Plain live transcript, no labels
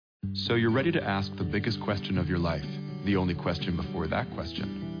So you're ready to ask the biggest question of your life, the only question before that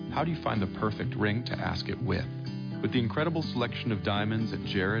question. How do you find the perfect ring to ask it with? With the incredible selection of diamonds at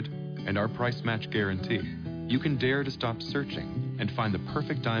Jared and our price match guarantee, you can dare to stop searching and find the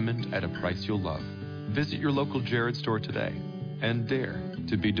perfect diamond at a price you'll love. Visit your local Jared store today and dare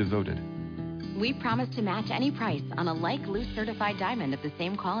to be devoted. We promise to match any price on a like loose certified diamond of the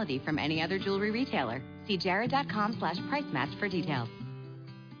same quality from any other jewelry retailer. See jared.com/price match for details.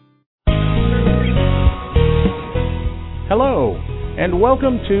 Hello, and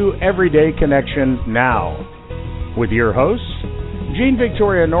welcome to Everyday Connection Now, with your hosts, Jean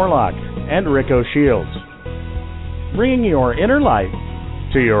Victoria Norlock and Rick O'Shields, bringing your inner light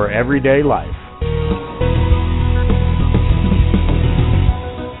to your everyday life.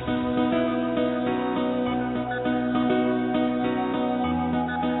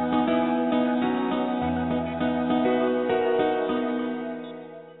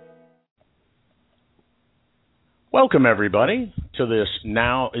 Welcome, everybody, to this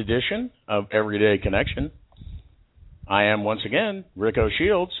now edition of Everyday Connection. I am, once again, Rick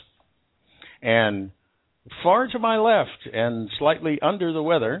O'Shields, and far to my left and slightly under the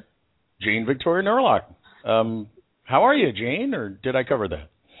weather, Jean Victoria Norlock. How are you, Jean, or did I cover that?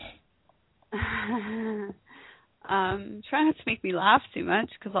 Try not to make me laugh too much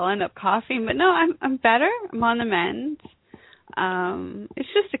because I'll end up coughing, but no, I'm better. I'm on the mend. It's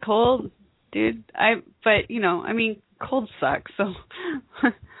just a cold. Dude, cold sucks. So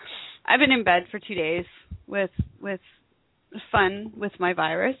I've been in bed for 2 days with fun with my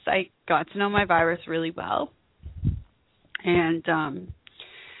virus. I got to know my virus really well. And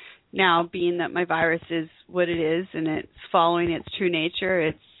now, being that my virus is what it is and it's following its true nature,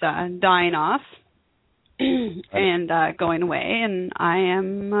 it's dying off and going away. And I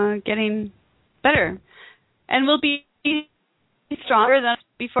am getting better. And will be stronger than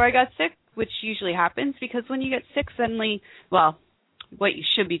before I got sick, which usually happens because when you get sick suddenly, well, what you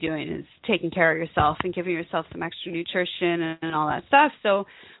should be doing is taking care of yourself and giving yourself some extra nutrition and all that stuff. So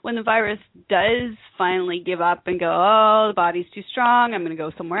when the virus does finally give up and go, oh, the body's too strong, I'm going to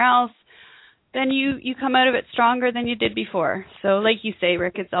go somewhere else, then you come out of it stronger than you did before. So like you say,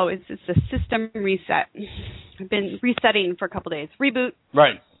 Rick, it's a system reset. I've been resetting for a couple days. Reboot.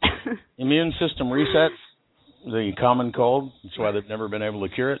 Right. Immune system reset. The common cold. That's why they've never been able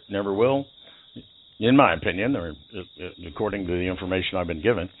to cure it, never will, in my opinion, or according to the information I've been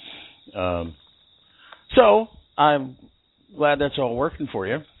given. So I'm glad that's all working for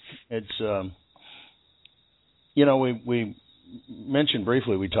you. It's, we mentioned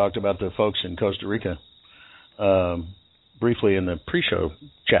briefly, we talked about the folks in Costa Rica briefly in the pre-show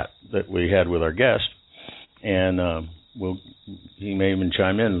chat that we had with our guest, and he may even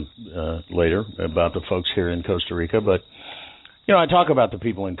chime in later about the folks here in Costa Rica. But, I talk about the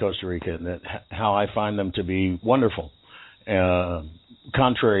people in Costa Rica and how I find them to be wonderful,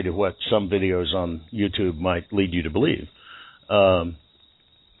 contrary to what some videos on YouTube might lead you to believe. I'm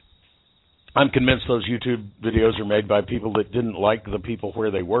convinced those YouTube videos are made by people that didn't like the people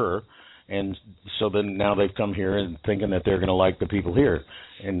where they were, and so then now they've come here and thinking that they're going to like the people here.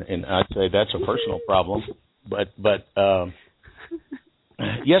 And I'd say that's a personal problem. But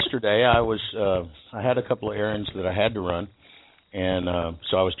yesterday I had a couple of errands that I had to run, and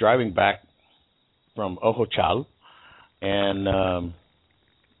so I was driving back from Ojochal, and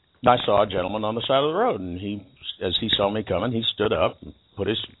I saw a gentleman on the side of the road, and as he saw me coming, he stood up and put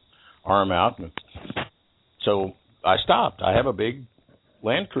his arm out, and so I stopped. I have a big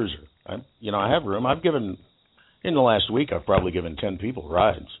Land Cruiser. I have room. In the last week, I've probably given 10 people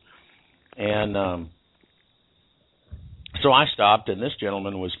rides, and so I stopped, and this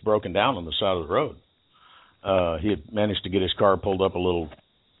gentleman was broken down on the side of the road. He had managed to get his car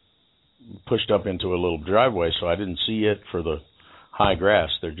pushed up into a little driveway, so I didn't see it for the high grass.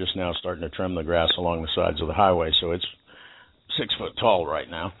 They're just now starting to trim the grass along the sides of the highway, so it's 6 foot tall right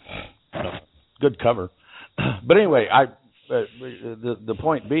now. Good cover. But anyway, the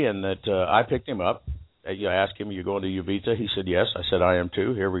point being that I picked him up. I asked him, "You going to Uvita?" He said, "Yes." I said, "I am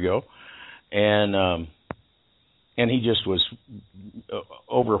too. Here we go." And he just was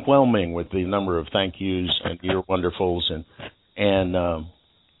overwhelming with the number of thank yous and you're wonderfuls.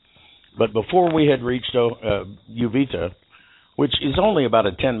 But before we had reached Uvita, which is only about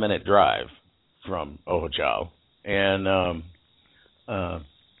a 10-minute drive from Ojochal, and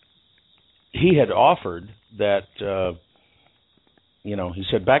he had offered that, he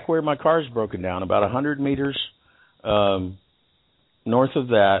said, back where my car's broken down, about 100 meters north of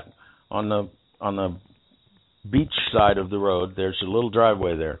that, on the beach side of the road, there's a little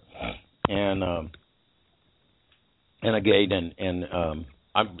driveway there, and a gate, and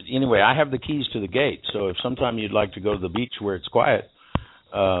Anyway, I have the keys to the gate. So if sometime you'd like to go to the beach where it's quiet,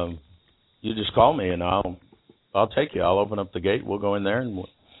 you just call me and I'll take you. I'll open up the gate. We'll go in there and we'll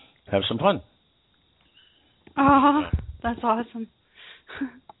have some fun. Oh, that's awesome.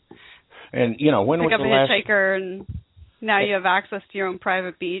 And when was the last? Pick up a hitchhiker, and now you have access to your own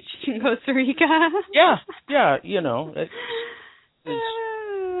private beach in Costa Rica. Yeah.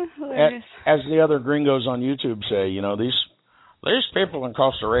 As the other gringos on YouTube say, these people in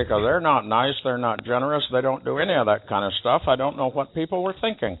Costa Rica, they're not nice, they're not generous, they don't do any of that kind of stuff. I don't know what people were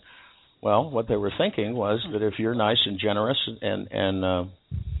thinking. Well, what they were thinking was that if you're nice and generous and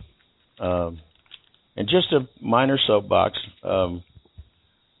just a minor soapbox,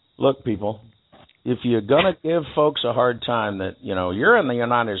 look, people, if you're going to give folks a hard time that, you're in the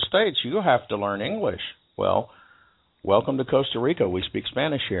United States, you have to learn English. Well, welcome to Costa Rica. We speak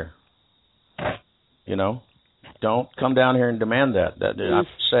Spanish here. Don't come down here and demand that. I'm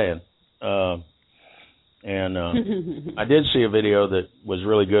saying. I did see a video that was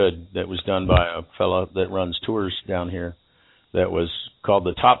really good that was done by a fellow that runs tours down here that was called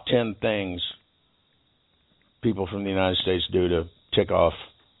The Top 10 Things People from the United States Do to Tick Off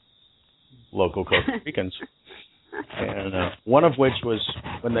Local Costa Ricans. And one of which was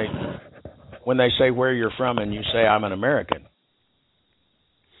when they say where you're from and you say I'm an American,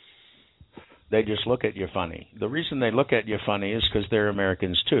 they just look at you funny. The reason they look at you funny is because they're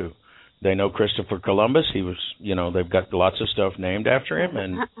Americans too. They know Christopher Columbus. He was, they've got lots of stuff named after him,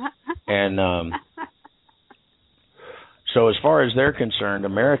 and so as far as they're concerned,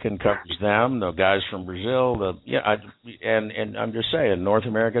 American covers them, the guys from Brazil, and I'm just saying North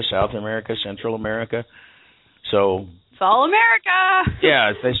America, South America, Central America. So it's all America.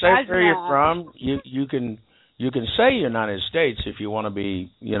 Yeah, if they say where you're from, you can say United States if you want to be,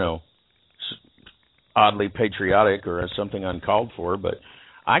 oddly patriotic or something uncalled for, but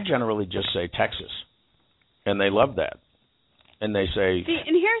I generally just say Texas, and they love that. And they say... See,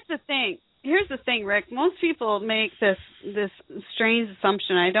 and here's the thing, Rick. Most people make this strange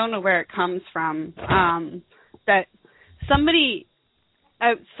assumption, I don't know where it comes from, that somebody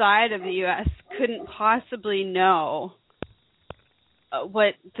outside of the U.S. couldn't possibly know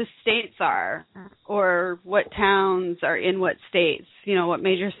what the states are or what towns are in what states, what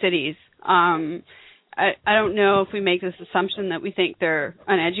major cities. I don't know if we make this assumption that we think they're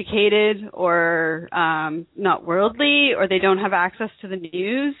uneducated or not worldly or they don't have access to the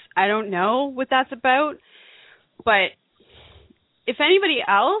news. I don't know what that's about. But if anybody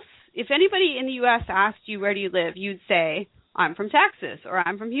in the U.S. asked you where do you live, you'd say, I'm from Texas or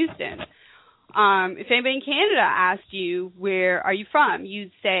I'm from Houston. If anybody in Canada asked you where are you from,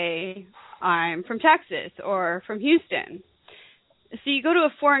 you'd say, I'm from Texas or from Houston. So you go to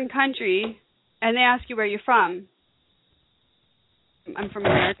a foreign country and they ask you where you're from. I'm from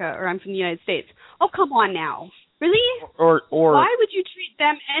America or I'm from the United States. Oh, come on now. Really? Or why would you treat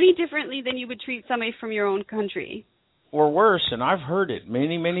them any differently than you would treat somebody from your own country? Or worse, and I've heard it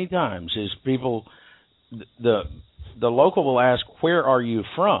many, many times, is people, the local will ask, where are you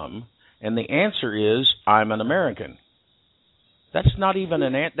from? And the answer is, I'm an American. That's not even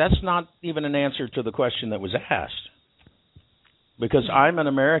an answer to the question that was asked. Because I'm an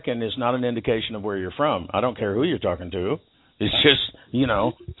American is not an indication of where you're from. I don't care who you're talking to. It's just,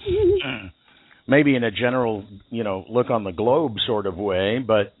 maybe in a general, look on the globe sort of way,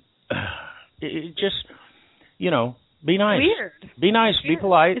 but it just, be nice. Weird. Be nice, be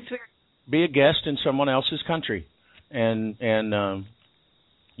polite. It's weird. Be a guest in someone else's country. And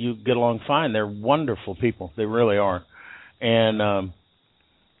you get along fine. They're wonderful people. They really are. And,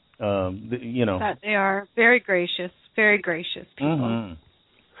 that they are very gracious people. Mm-hmm.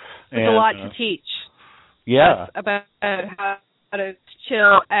 There's a lot to teach. Yeah. About how to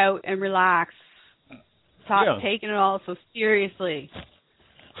chill out and relax. Stop taking it all so seriously.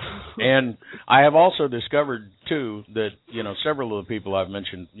 And I have also discovered, too, that, several of the people I've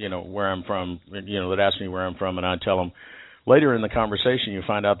mentioned, where I'm from, that ask me where I'm from, and I tell them, later in the conversation you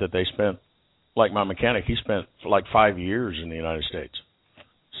find out that they spent, like my mechanic, he spent like 5 years in the United States.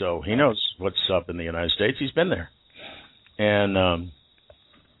 So he knows what's up in the United States. He's been there. And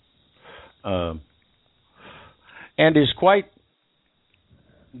is quite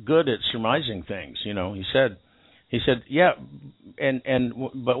good at surmising things. He said, yeah,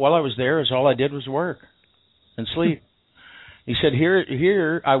 but while I was there, all I did was work and sleep. He said,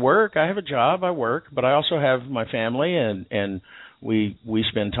 here I work, I have a job, I work, but I also have my family, and we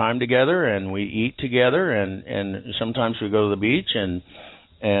spend time together, and we eat together, and sometimes we go to the beach, and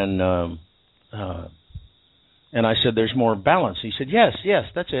And I said, there's more balance. He said, yes,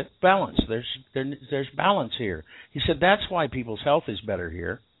 that's it, balance. There's balance here. He said, that's why people's health is better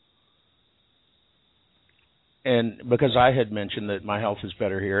here. And because I had mentioned that my health is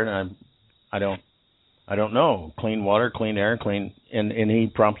better here, and I don't know, clean water, clean air, and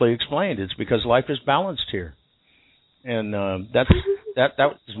he promptly explained it's because life is balanced here. And that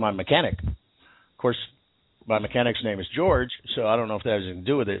was my mechanic. Of course, my mechanic's name is George, so I don't know if that has anything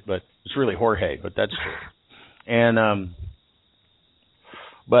to do with it, but it's really Jorge, but that's true. And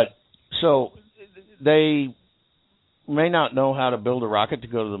but so they may not know how to build a rocket to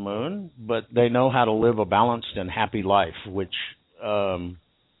go to the moon, but they know how to live a balanced and happy life, which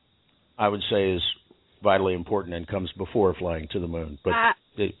I would say is vitally important and comes before flying to the moon. But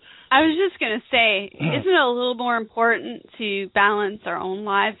I was just going to say, isn't it a little more important to balance our own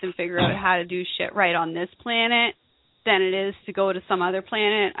lives and figure out how to do shit right on this planet than it is to go to some other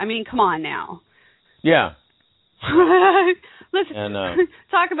planet? I mean, come on now. Yeah. Listen,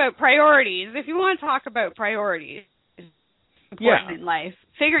 talk about priorities. If you want to talk about priorities, important in life.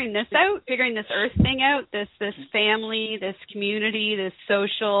 Figuring this out, figuring this Earth thing out, this family, this community, this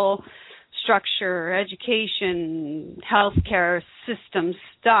social structure, education, healthcare system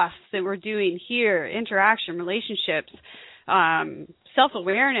stuff that we're doing here, interaction, relationships,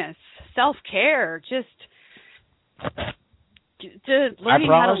 self-awareness, self-care, just learning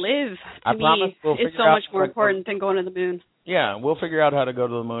how to live, to me, is so much more important than going to the moon. Yeah, we'll figure out how to go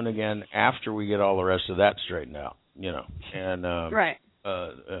to the moon again after we get all the rest of that straightened out, and right.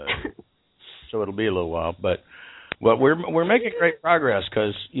 So it'll be a little while, but we're making great progress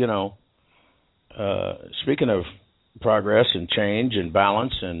because speaking of progress and change and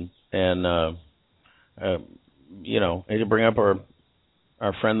balance and to bring up our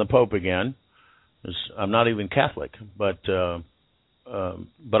friend the Pope again. I'm not even Catholic, but I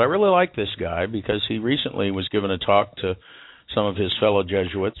really like this guy because he recently was given a talk to some of his fellow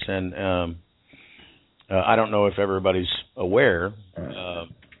Jesuits, and I don't know if everybody's aware.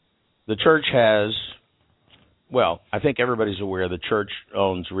 The church has, well, I think everybody's aware the church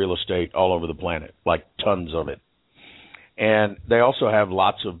owns real estate all over the planet, like tons of it. And they also have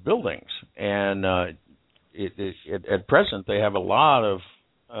lots of buildings. And at present, they have a lot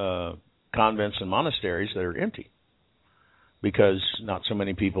of convents and monasteries that are empty because not so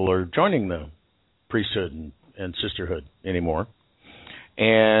many people are joining the priesthood and sisterhood anymore.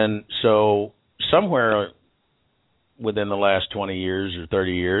 And so somewhere within the last 20 years or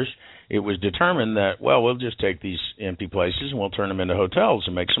 30 years, it was determined that, well, we'll just take these empty places and we'll turn them into hotels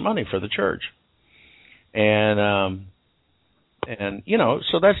and make some money for the church. And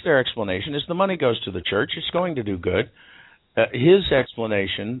so that's their explanation, is the money goes to the church. It's going to do good. His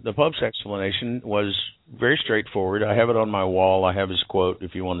explanation, the Pope's explanation, was very straightforward. I have it on my wall. I have his quote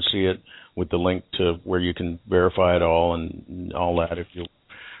if you want to see it, with the link to where you can verify it all and all that if you're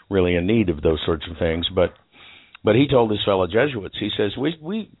really in need of those sorts of things. But he told his fellow Jesuits, he says,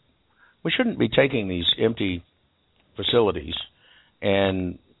 we shouldn't be taking these empty facilities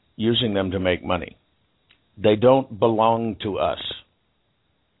and using them to make money. They don't belong to us.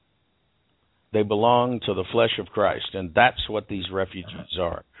 They belong to the flesh of Christ, and that's what these refugees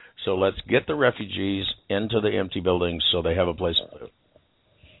are. So let's get the refugees into the empty buildings so they have a place to live,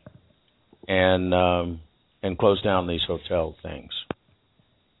 and close down these hotel things.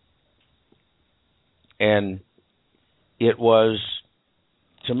 And it was,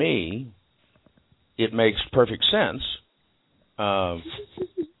 to me, it makes perfect sense. I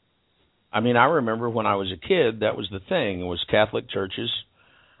mean, I remember when I was a kid, that was the thing. It was Catholic churches,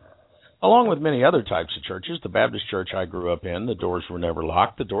 along with many other types of churches. The Baptist church I grew up in, the doors were never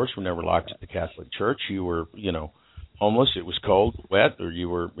locked. The doors were never locked at the Catholic church. You were, homeless, it was cold, wet, or you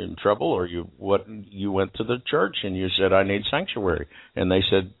were in trouble, or you went to the church and you said, I need sanctuary. And they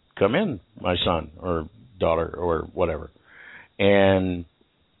said, come in, my son or daughter or whatever. And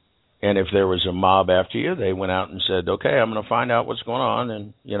if there was a mob after you, they went out and said, okay, I'm going to find out what's going on.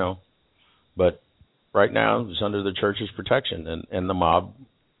 And, but right now it's under the church's protection. And the mob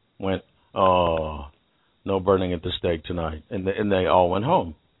went, oh, no burning at the stake tonight. And they all went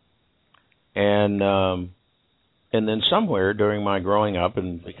home. And then somewhere during my growing up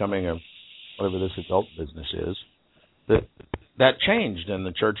and becoming whatever this adult business is, that changed and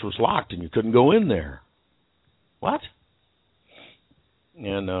the church was locked and you couldn't go in there. What?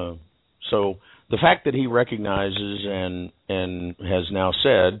 And so the fact that he recognizes and has now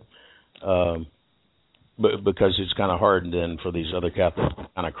said, because it's kind of hard then for these other Catholics to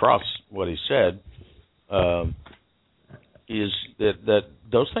kind of cross what he said, is that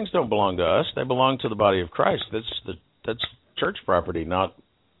those things don't belong to us. They belong to the body of Christ. That's church property, not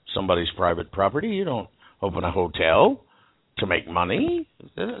somebody's private property. You don't open a hotel to make money?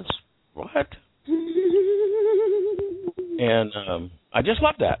 What? And I just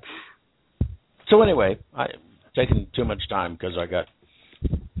love that. So anyway, I'm taking too much time because I got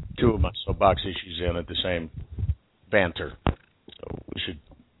two of my soapbox issues in at the same banter. So we should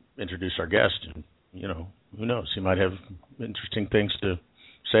introduce our guest. And, who knows? He might have interesting things to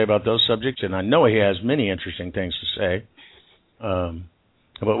say about those subjects, and I know he has many interesting things to say.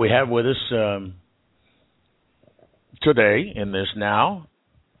 But we have with us today in this now,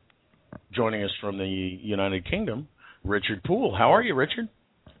 joining us from the United Kingdom, Richard Poole. How are you, Richard?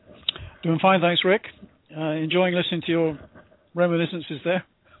 Doing fine, thanks, Rick. Enjoying listening to your reminiscences there.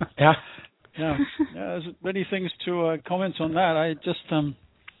 Yeah. Yeah, there's many things to comment on that. I just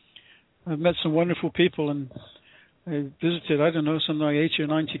I've met some wonderful people, and I visited, something like 80 or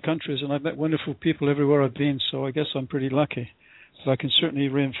 90 countries, and I've met wonderful people everywhere I've been, so I guess I'm pretty lucky. But I can certainly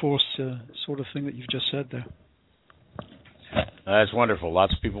reinforce the sort of thing that you've just said there. That's wonderful.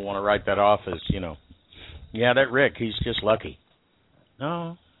 Lots of people want to write that off as, yeah, that Rick, he's just lucky.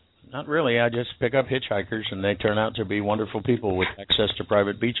 No, not really. I just pick up hitchhikers, and they turn out to be wonderful people with access to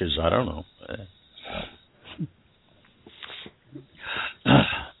private beaches. I don't know.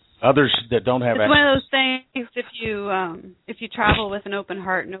 Others that don't have access. It's one of those things. If you travel with an open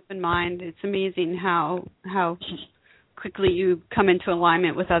heart and open mind, it's amazing how quickly you come into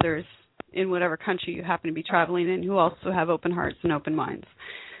alignment with others in whatever country you happen to be traveling in who also have open hearts and open minds.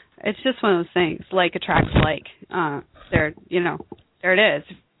 It's just one of those things. Like attracts like. There it is.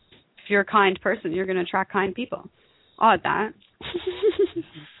 If you're a kind person, you're going to attract kind people. Odd that.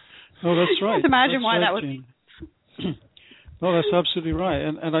 Oh, that's right. I can't imagine that's why right, that would be. No, that's absolutely right.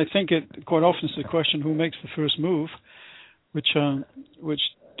 And I think it quite often is the question who makes the first move, which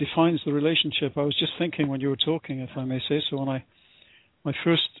defines the relationship. I was just thinking when you were talking, if I may say so, when my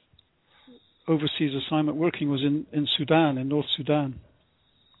first overseas assignment working was in Sudan, in North Sudan.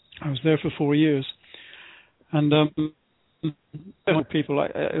 I was there for 4 years. And people,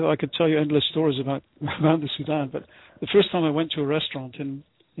 I could tell you endless stories about the Sudan, but the first time I went to a restaurant in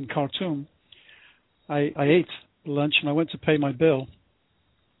Khartoum, I ate lunch and I went to pay my bill,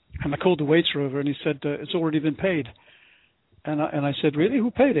 and I called the waiter over and he said, it's already been paid. And I said, really?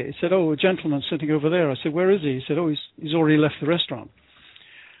 Who paid it? He said, oh, a gentleman sitting over there. I said, where is he? He said, oh, he's already left the restaurant.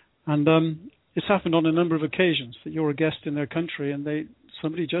 And it's happened on a number of occasions that you're a guest in their country and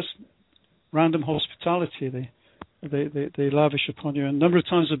somebody just random hospitality they lavish upon you. And a number of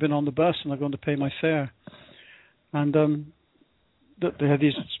times I've been on the bus and I've gone to pay my fare, and they have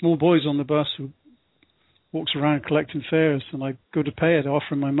these small boys on the bus who walks around collecting fares, and I go to pay it,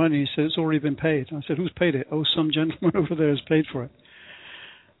 offer him my money. He said, it's already been paid. I said, who's paid it? Oh, some gentleman over there has paid for it.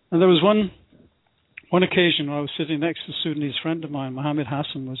 And there was one occasion where I was sitting next to a Sudanese friend of mine, Mohammed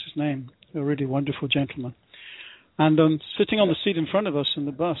Hassan was his name, a really wonderful gentleman. And sitting on the seat in front of us in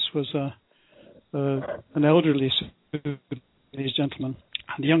the bus was an elderly Sudanese gentleman.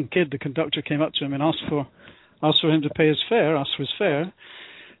 And the young kid, the conductor, came up to him and asked for him to pay his fare, asked for his fare.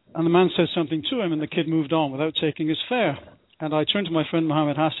 And the man said something to him, and the kid moved on without taking his fare. And I turned to my friend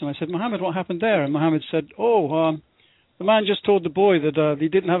Mohammed Hassan. I said, Mohammed, what happened there? And Mohammed said, the man just told the boy that he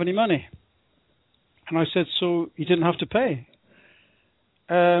didn't have any money. And I said, so he didn't have to pay?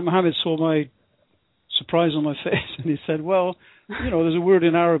 Mohammed saw my surprise on my face, and he said, well, there's a word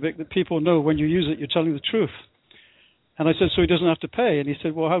in Arabic that people know when you use it, you're telling the truth. And I said, so he doesn't have to pay? And he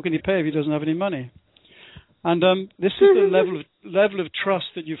said, well, how can he pay if he doesn't have any money? And this is the level of trust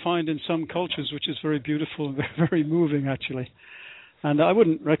that you find in some cultures, which is very beautiful and very, very moving, actually. And I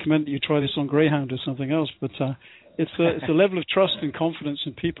wouldn't recommend that you try this on Greyhound or something else, but it's a level of trust and confidence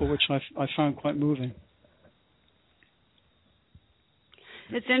in people which I found quite moving.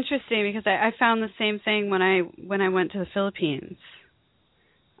 It's interesting because I found the same thing when I went to the Philippines.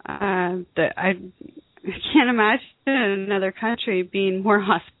 That I can't imagine another country being more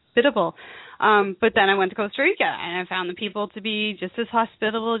hospitable. But then I went to Costa Rica, and I found the people to be just as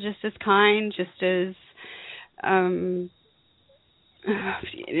hospitable, just as kind, just as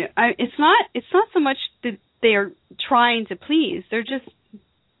it's not so much that they are trying to please.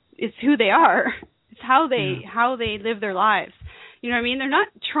 It's who they are. It's how they live their lives. You know what I mean? They're not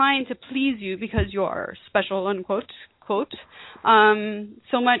trying to please you because you're special, unquote, quote.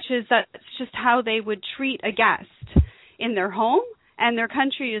 So much as that it's just how they would treat a guest in their home. And their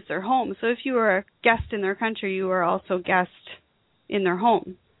country is their home. So if you are a guest in their country, you are also a guest in their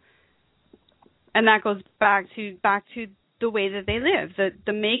home. And that goes back to the way that they live,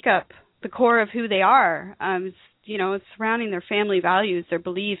 the makeup, the core of who they are. It's surrounding their family values, their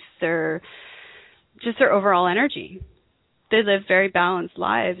beliefs, their overall energy. they live very balanced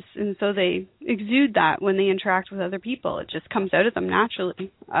lives, and so they exude that when they interact with other people. It just comes out of them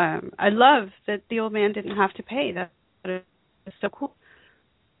naturally. I love that the old man didn't have to pay. That is so cool.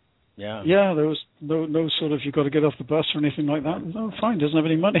 Yeah. Yeah, there was no sort of you got to get off the bus or anything like that. No, fine, doesn't have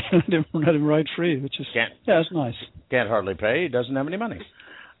any money. Let him ride free, which is it's nice. Can't hardly pay. He doesn't have any money.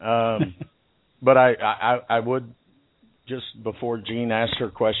 But I would, just before Jean asked her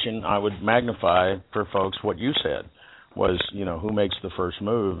question, I would magnify for folks what you said was, who makes the first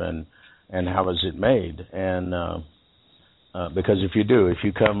move and how is it made? And because if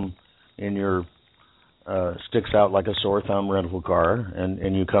you come in your sticks out like a sore thumb rental car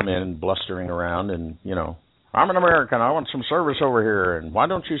and you come in blustering around and, I'm an American, I want some service over here, and why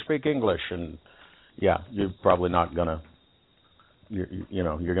don't you speak English? And you're probably not going to, you're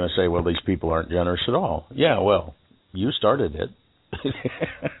going to say, well, these people aren't generous at all. Yeah, well, you started it.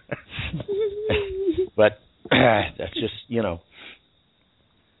 But that's just,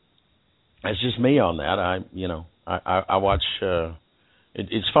 that's just me on that. I watch,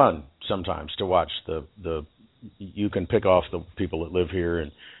 it's fun sometimes to watch you can pick off the people that live here.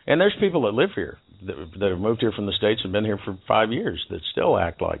 And there's people that live here that have moved here from the States and been here for 5 years that still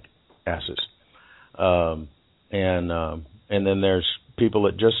act like asses. And then there's people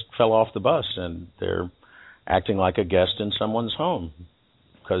that just fell off the bus and they're acting like a guest in someone's home.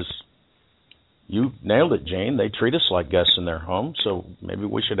 Because you nailed it, Jane. They treat us like guests in their home, so maybe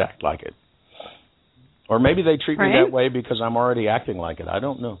we should act like it. Or maybe they treat me that way because I'm already acting like it. I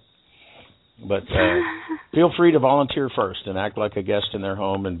don't know. But feel free to volunteer first and act like a guest in their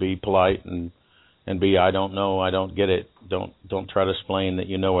home and be polite and be, I don't know, I don't get it. Don't try to explain that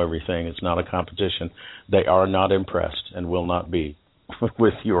you know everything. It's not a competition. They are not impressed and will not be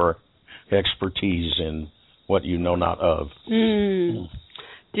with your expertise in what you know not of.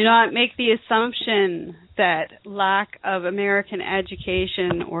 Do not make the assumption that lack of American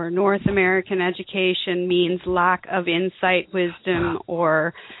education or North American education means lack of insight, wisdom,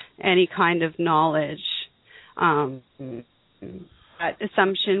 or any kind of knowledge. That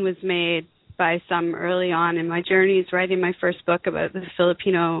assumption was made by some early on in my journeys, writing my first book about the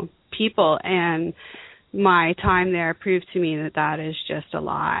Filipino people, and my time there proved to me that is just a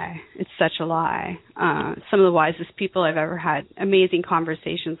lie. It's such a lie. Some of the wisest people I've ever had amazing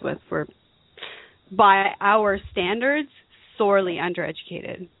conversations with were, by our standards, sorely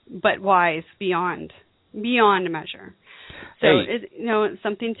undereducated, but wise beyond measure. So it's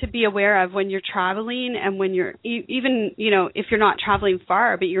something to be aware of when you're traveling, and when you're even if you're not traveling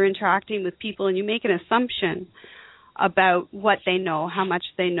far, but you're interacting with people and you make an assumption about what they know, how much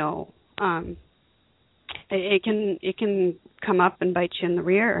they know. It can come up and bite you in the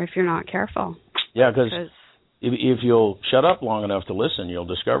rear if you're not careful. Yeah, because if you'll shut up long enough to listen, you'll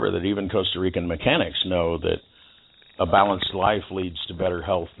discover that even Costa Rican mechanics know that a balanced life leads to better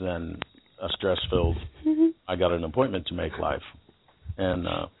health than a stress-filled, I got an appointment to make life. And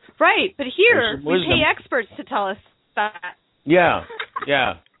right, but here we pay experts to tell us that. Yeah.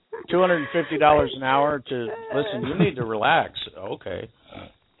 $250 an hour to listen. You need to relax. Okay.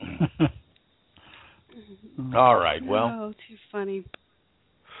 All right. Well. Too funny.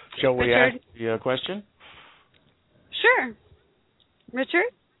 Shall we ask the question? Sure.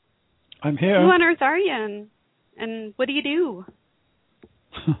 Richard? I'm here. Who on earth are you, and what do you do?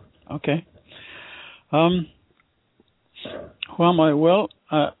 Okay. Who am I? Well,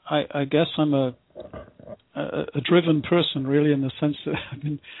 I guess I'm a driven person, really, in the sense that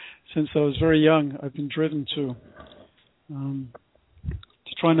since I was very young, I've been driven to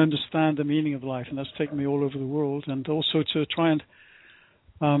try and understand the meaning of life, and that's taken me all over the world, and also to try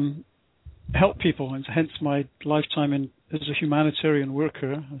and help people, and hence my lifetime as a humanitarian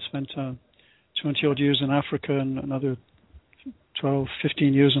worker. I spent 20-odd years in Africa and another 12,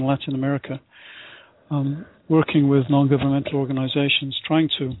 15 years in Latin America, working with non-governmental organizations, trying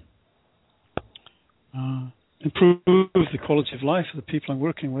to improve the quality of life of the people I'm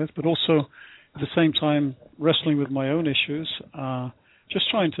working with, but also at the same time wrestling with my own issues, just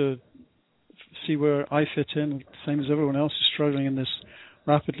trying to see where I fit in, the same as everyone else is struggling in this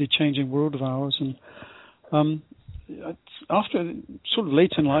rapidly changing world of ours. And after sort of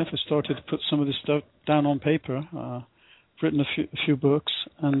late in life, I started to put some of this stuff down on paper. I've written a few books,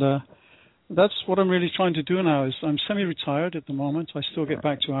 and that's what I'm really trying to do now. Is I'm semi-retired at the moment. I still get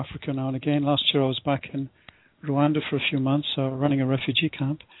back to Africa now and again. Last year I was back in Rwanda for a few months, running a refugee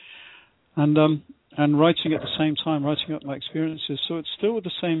camp, and writing at the same time, writing up my experiences. So it's still with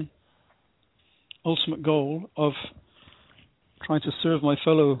the same ultimate goal of trying to serve my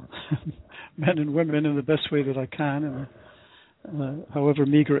fellow men and women in the best way that I can, however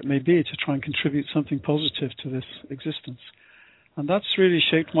meager it may be, to try and contribute something positive to this existence. And that's really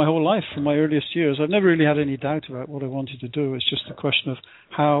shaped my whole life from my earliest years. I've never really had any doubt about what I wanted to do. It's just a question of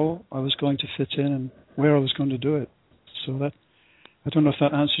how I was going to fit in and where I was going to do it. So that, I don't know if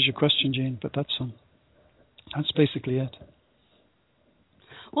that answers your question, Jean, but that's basically it.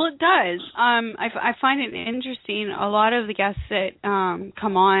 Well, it does. I find it interesting. A lot of the guests that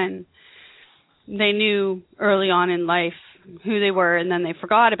come on, they knew early on in life who they were, and then they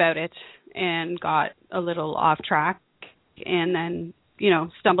forgot about it and got a little off track, and then,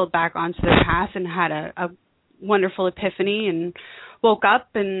 stumbled back onto their path and had a wonderful epiphany and woke up,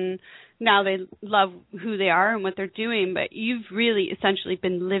 and now they love who they are and what they're doing. But you've really essentially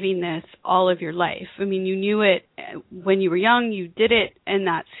been living this all of your life. I mean, you knew it when you were young, you did it, and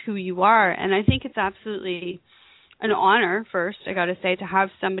that's who you are. And I think it's absolutely an honor, first, I got to say, to have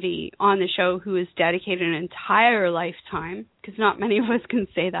somebody on the show who has dedicated an entire lifetime, because not many of us can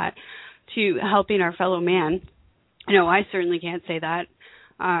say that, to helping our fellow man. I certainly can't say that.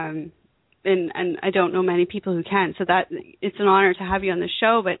 And I don't know many people who can. So that it's an honor to have you on the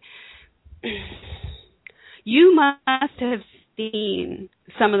show. But you must have seen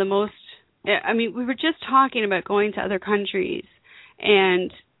some of the most, we were just talking about going to other countries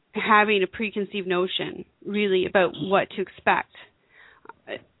and having a preconceived notion, really, about what to expect.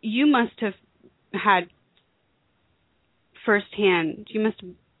 You must have had firsthand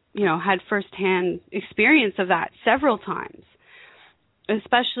experience of that several times,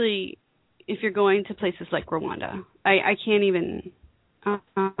 especially if you're going to places like Rwanda. I can't even,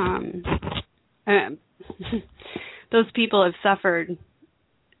 those people have suffered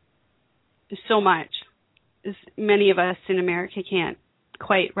so much. Many of us in America can't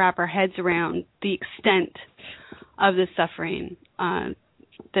quite wrap our heads around the extent of the suffering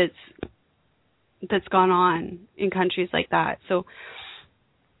that's gone on in countries like that. So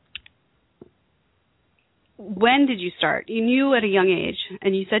when did you start? You knew at a young age,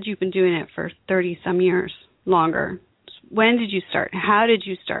 and you said you've been doing it for 30-some years longer. When did you start? How did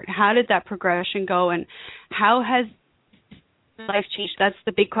you start? How did that progression go, and how has life changed? That's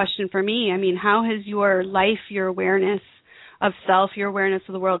the big question for me. I mean, how has your life, your awareness of self, your awareness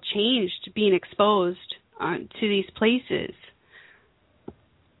of the world changed being exposed to these places?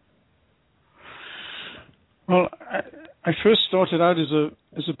 Well, I first started out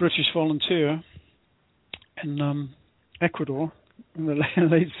as a British volunteer in Ecuador in the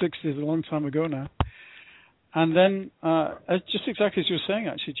late 60s, a long time ago now. And then, just exactly as you were saying,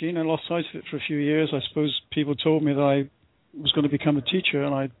 actually, Jean, I lost sight of it for a few years. I suppose people told me that I was going to become a teacher,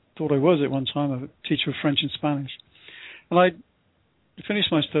 and I thought I was at one time, a teacher of French and Spanish. And I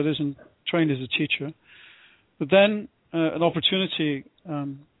finished my studies and trained as a teacher. But then an opportunity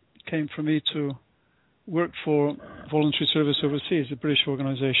came for me to work for Voluntary Service Overseas, a British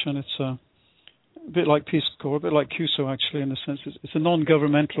organization. It's a bit like Peace Corps, a bit like CUSO, actually, in the sense it's a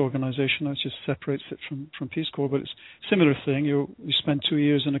non-governmental organization, which just separates it from Peace Corps, but it's a similar thing. You spend 2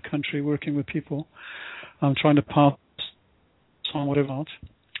 years in a country working with people, trying to pass on whatever not.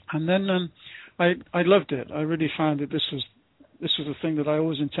 And then I loved it. I really found that this was the thing that I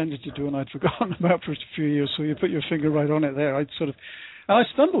always intended to do, and I'd forgotten about for a few years. So you put your finger right on it there. And I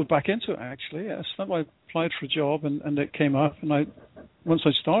stumbled back into it, actually. I applied for a job, and it came up. And once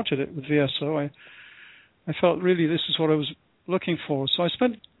I started it with VSO, I felt really this is what I was looking for. So I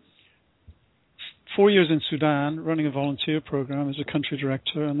spent 4 years in Sudan running a volunteer program as a country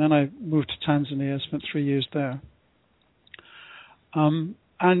director, and then I moved to Tanzania. I spent 3 years there. And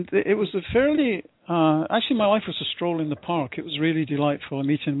it was a fairly, actually my life was a stroll in the park. It was really delightful,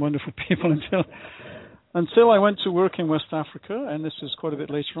 meeting wonderful people until I went to work in West Africa, and this is quite a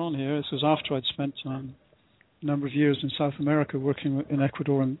bit later on here. This was after I'd spent a number of years in South America working in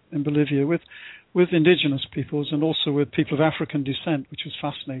Ecuador and in Bolivia with indigenous peoples and also with people of African descent, which was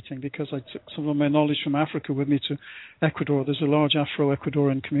fascinating because I took some of my knowledge from Africa with me to Ecuador. There's a large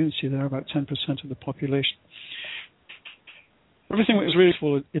Afro-Ecuadorian community there, about 10% of the population. Everything was really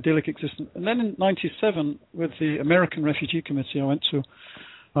full, idyllic existence. And then in 1997, with the American Refugee Committee, I went to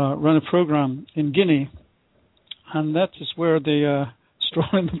run a program in Guinea. And that is where the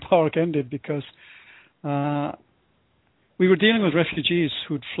stroll in the park ended, because we were dealing with refugees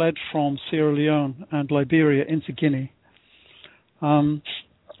who'd fled from Sierra Leone and Liberia into Guinea.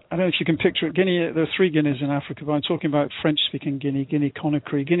 I don't know if you can picture it. Guinea, there are 3 Guineas in Africa, but I'm talking about French-speaking Guinea,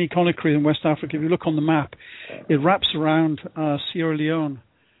 Guinea-Conakry. Guinea-Conakry in West Africa, if you look on the map, it wraps around Sierra Leone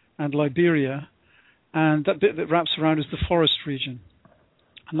and Liberia, and that bit that wraps around is the forest region.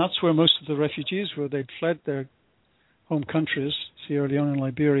 And that's where most of the refugees were. They'd fled their home countries, Sierra Leone and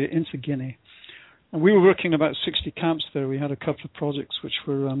Liberia, into Guinea. And we were working about 60 camps there. We had a couple of projects which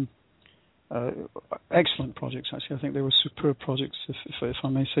were excellent projects, actually. I think they were superb projects, if I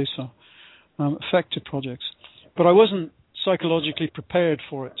may say so. Effective projects. But I wasn't psychologically prepared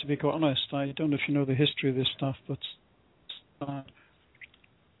for it, to be quite honest. I don't know if you know the history of this stuff, but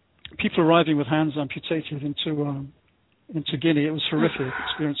people arriving with hands amputated into Guinea, it was horrific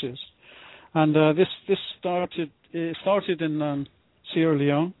experiences. And this started in Sierra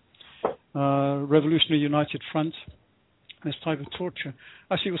Leone, Revolutionary United Front, this type of torture.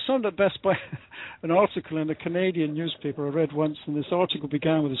 Actually, it was summed up best by an article in a Canadian newspaper I read once, and this article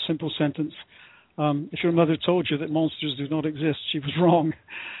began with a simple sentence: if your mother told you that monsters do not exist, she was wrong.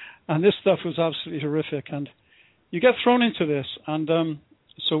 And this stuff was absolutely horrific. And you get thrown into this. And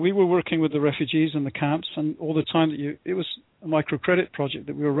so we were working with the refugees in the camps, and all the time it was a microcredit project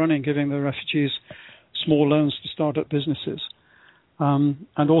that we were running, giving the refugees small loans to start up businesses.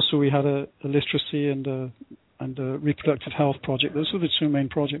 And also we had a literacy and a reproductive health project. Those were the two main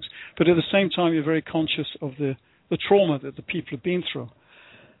projects. But at the same time, you're very conscious of the trauma that the people have been through.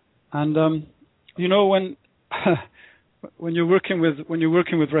 And when you're working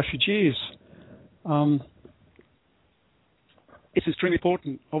with refugees, it's extremely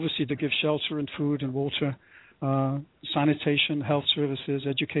important, obviously, to give shelter and food and water, sanitation, health services,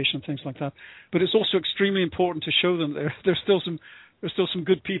 education, things like that. But it's also extremely important to show them there's still some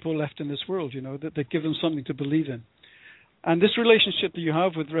good people left in this world, that give them something to believe in. And this relationship that you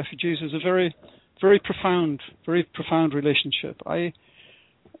have with refugees is a very, very profound relationship.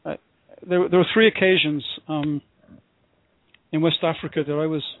 There were 3 occasions in West Africa that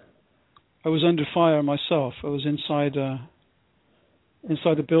I was under fire myself. I was inside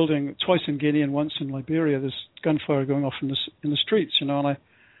the building, twice in Guinea and once in Liberia. There's gunfire going off in the streets, and I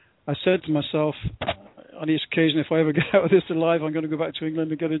said to myself, on each occasion, if I ever get out of this alive, I'm going to go back to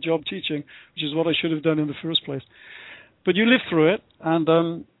England and get a job teaching, which is what I should have done in the first place. But you live through it,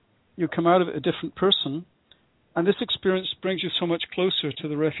 and you come out of it a different person. And this experience brings you so much closer to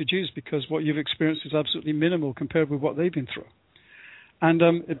the refugees, because what you've experienced is absolutely minimal compared with what they've been through. And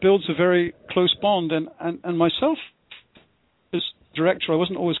it builds a very close bond. And myself, as director, I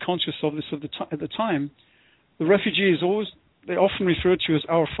wasn't always conscious of this at the time. The refugees they often refer to you as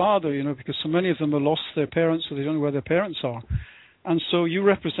our father, because so many of them have lost their parents, or they don't know where their parents are. And so you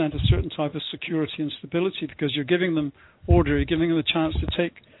represent a certain type of security and stability, because you're giving them order, you're giving them a chance to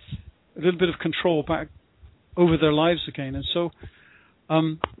take a little bit of control back over their lives again. And so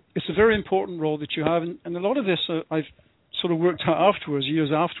it's a very important role that you have. And a lot of this I've sort of worked out afterwards,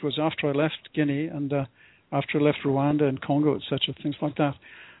 years afterwards, after I left Guinea and after I left Rwanda and Congo, etc., things like that.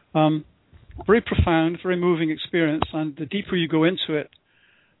 Very profound, very moving experience. And the deeper you go into it,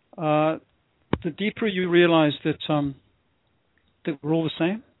 the deeper you realize that we're all the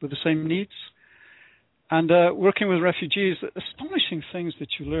same, with the same needs. And working with refugees, astonishing things that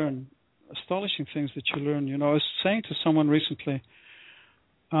you learn. I was saying to someone recently,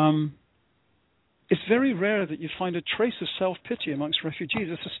 it's very rare that you find a trace of self-pity amongst refugees.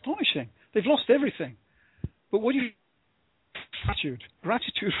 It's astonishing. They've lost everything. But what do you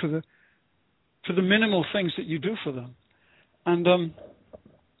gratitude for the minimal things that you do for them. And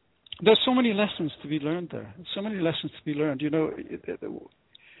there's so many lessons to be learned there.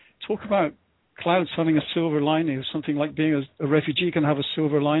 Talk about clouds having a silver lining, or something like being a refugee can have a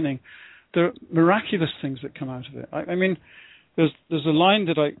silver lining. There are miraculous things that come out of it. I mean, there's a line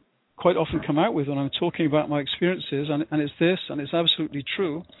that I quite often come out with when I'm talking about my experiences, and it's this, and it's absolutely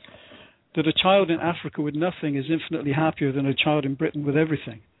true, that a child in Africa with nothing is infinitely happier than a child in Britain with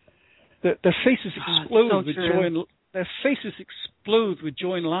everything. Their faces explode with joy, and their faces explode with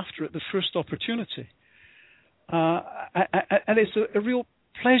joy and laughter at the first opportunity. And it's a real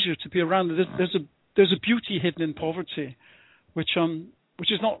pleasure to be around. There's a beauty hidden in poverty, which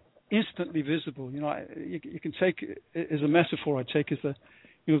is not instantly visible. You can take it as a metaphor. I take as the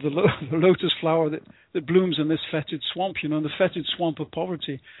lotus flower that blooms in this fetid swamp. In the fetid swamp of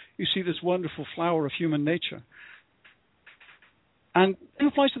poverty, you see this wonderful flower of human nature. And it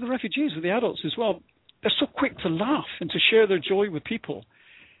applies to the refugees, with the adults as well. They're so quick to laugh and to share their joy with people.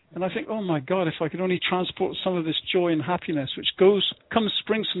 And I think, oh my God, if I could only transport some of this joy and happiness, which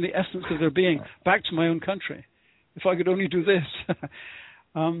springs from the essence of their being, back to my own country. If I could only do this.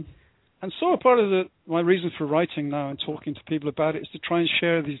 And so a part of my reason for writing now and talking to people about it is to try and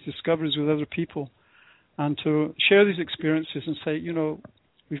share these discoveries with other people, and to share these experiences and say,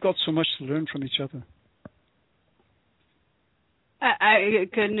 we've got so much to learn from each other. I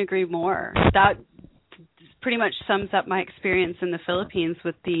couldn't agree more. That pretty much sums up my experience in the Philippines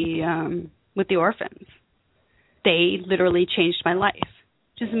with the orphans. They literally changed my life.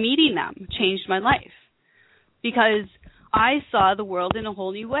 just meeting them changed my life, because I saw the world in a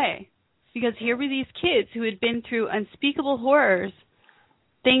whole new way. Because here were these kids who had been through unspeakable horrors,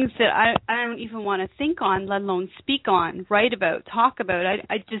 things that I don't even want to think on, let alone speak on, write about, talk about.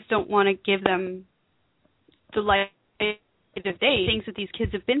 I just don't want to give them the light of day, things that these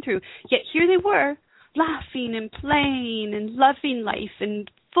kids have been through. Yet here they were, laughing and playing and loving life and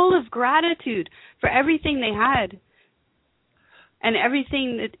full of gratitude for everything they had. And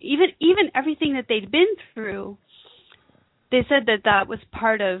everything that, even everything that they'd been through, they said that was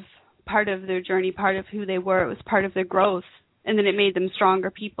part of their journey, part of who they were. It was part of their growth, and then it made them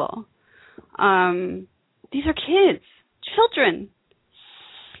stronger people. These are kids, children.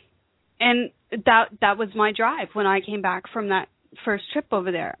 And that was my drive when I came back from that first trip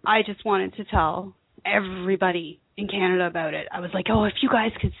over there. I just wanted to tell everybody in Canada about it. I was like, oh, if you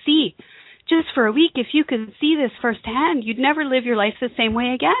guys could see, just for a week, if you could see this firsthand, you'd never live your life the same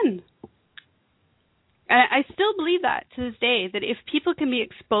way again. And I still believe that to this day, that if people can be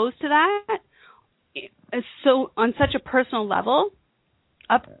exposed to that, so on such a personal level,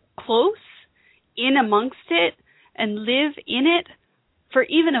 up close, in amongst it, and live in it for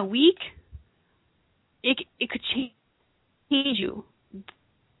even a week, it could change you.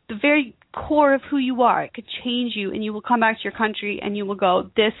 The very core of who you are, it could change you, and you will come back to your country and you will go,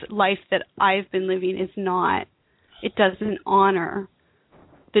 this life that I've been living is not, it doesn't honor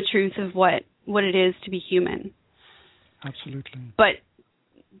the truth of what it is to be human. Absolutely. But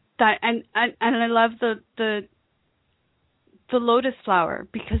that, and I love the lotus flower,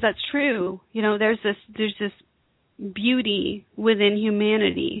 because that's true. You know, there's this beauty within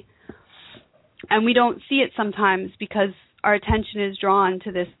humanity, and we don't see it sometimes because our attention is drawn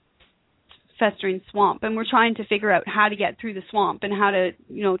to this festering swamp, and we're trying to figure out how to get through the swamp and how to,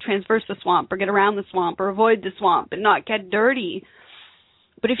 transverse the swamp or get around the swamp or avoid the swamp and not get dirty.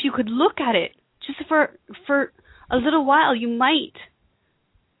 But if you could look at it just for a little while, you might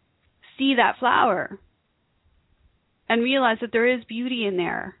see that flower and realize that there is beauty in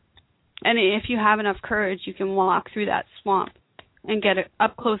there. And if you have enough courage, you can walk through that swamp and get an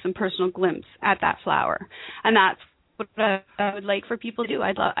up-close and personal glimpse at that flower. And that's what I would like for people to do.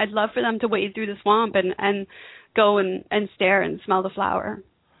 I'd love for them to wade through the swamp and go and stare and smell the flower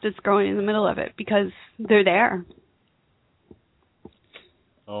that's growing in the middle of it, because they're there.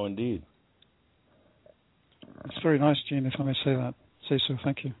 Oh, indeed. It's very nice, Gene, if I may say so.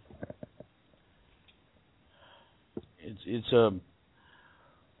 Thank you.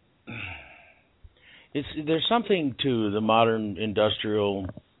 There's something to the modern industrial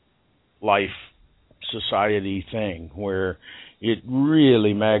life society thing where it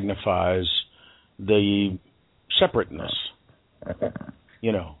really magnifies the separateness.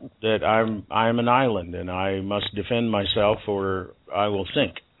 That I'm an island and I must defend myself or I will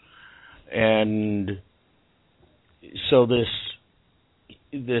sink. And so this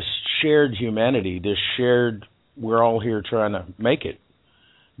shared humanity, this shared, we're all here trying to make it,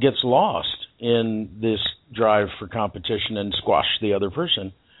 gets lost in this drive for competition and squash the other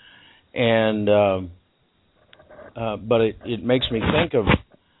person. And but it makes me think of,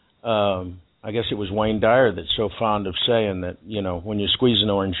 I guess it was Wayne Dyer that's so fond of saying that, when you squeeze an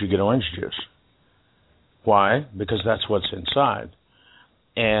orange, you get orange juice. Why? Because that's what's inside.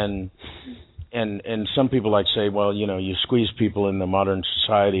 And some people like say, well, you squeeze people in the modern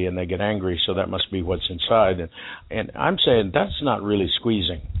society and they get angry, so that must be what's inside. And I'm saying that's not really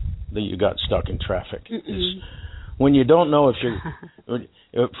squeezing, that you got stuck in traffic. When you don't know if you're,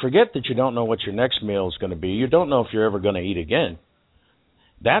 forget that you don't know what your next meal is going to be. You don't know if you're ever going to eat again.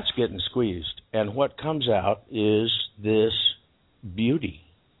 That's getting squeezed. And what comes out is this beauty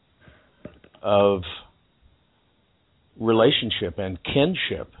of relationship and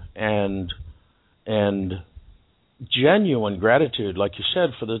kinship and genuine gratitude, like you said,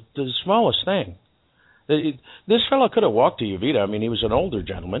 for the smallest thing. This fellow could have walked to Uvita. I mean, he was an older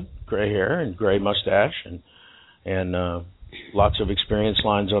gentleman, gray hair and gray mustache and lots of experience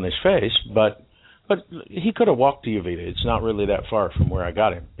lines on his face, but he could have walked to Uvita. It's not really that far from where I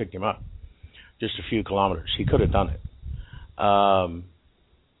got him, picked him up, just a few kilometers. He could have done it.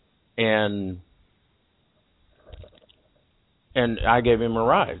 And I gave him a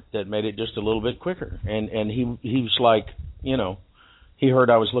ride that made it just a little bit quicker. And he was like, he heard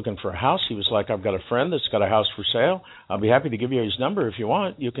I was looking for a house. He was like, I've got a friend that's got a house for sale. I'll be happy to give you his number if you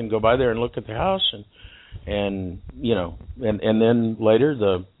want. You can go by there and look at the house. And then later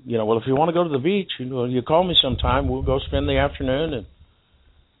well, if you want to go to the beach, you call me sometime. We'll go spend the afternoon. And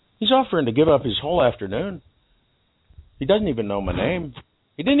he's offering to give up his whole afternoon. He doesn't even know my name.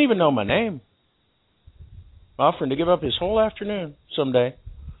 He didn't even know my name. Offering to give up his whole afternoon someday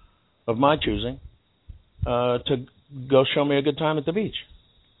of my choosing to go show me a good time at the beach.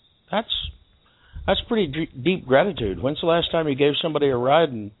 That's pretty deep gratitude. When's the last time you gave somebody a ride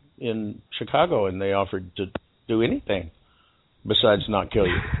in Chicago and they offered to do anything besides not kill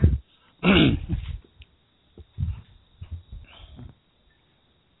you?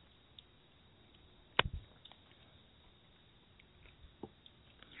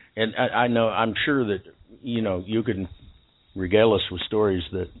 And I know, I'm sure that, you can regale us with stories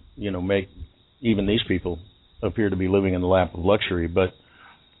that, make even these people appear to be living in the lap of luxury. But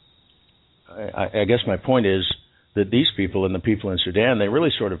I guess my point is that these people and the people in Sudan, they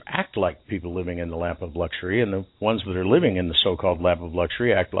really sort of act like people living in the lap of luxury, and the ones that are living in the so-called lap of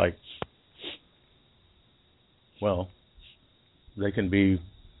luxury act like, well, they can be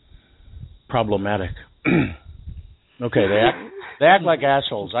problematic. Okay, they act like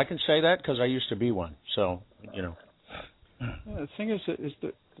assholes. I can say that because I used to be one. So, Yeah, the thing is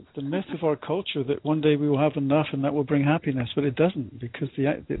that the myth of our culture that one day we will have enough and that will bring happiness, but it doesn't, because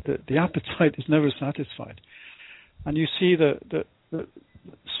the appetite is never satisfied. And you see the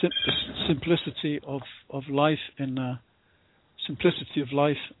simplicity of life in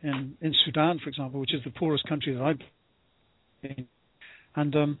Sudan, for example, which is the poorest country that I've been in,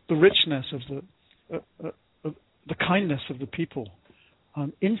 and the richness of the kindness of the people,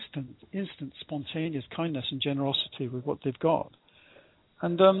 instant, spontaneous kindness and generosity with what they've got.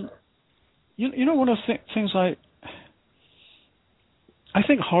 And one of the things I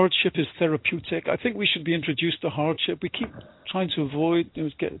think hardship is therapeutic. I think we should be introduced to hardship. We keep trying to avoid,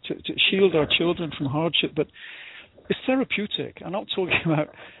 to shield our children from hardship, but it's therapeutic. I'm not talking about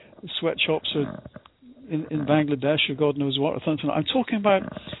sweatshops or in Bangladesh or God knows what or something. I'm talking about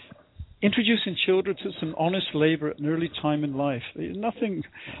introducing children to some honest labor at an early time in life. Nothing,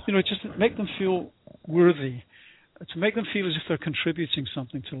 just to make them feel worthy, to make them feel as if they're contributing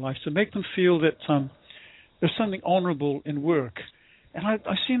something to life, to make them feel that there's something honorable in work. And I've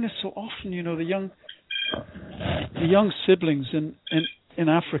seen this so often, the young siblings in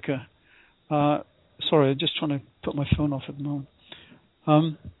Africa. Sorry, I'm just trying to put my phone off at the moment.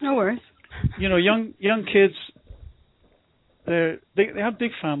 No worries. Young kids. They have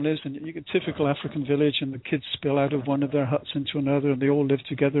big families, and you get typical African village, and the kids spill out of one of their huts into another, and they all live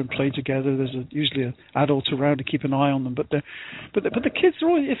together and play together. There's usually an adult around to keep an eye on them, but the kids are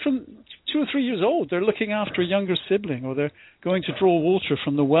all from 2 or 3 years old. They're looking after a younger sibling, or they're going to draw water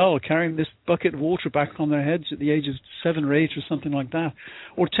from the well, carrying this bucket of water back on their heads at the age of 7 or 8 or something like that,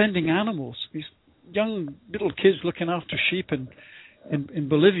 or tending animals. These young little kids looking after sheep in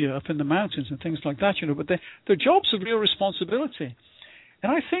Bolivia, up in the mountains and things like that, but their jobs are real responsibility.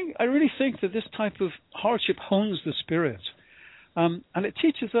 And I really think that this type of hardship hones the spirit, and it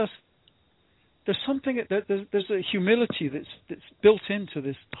teaches us there's a humility that's built into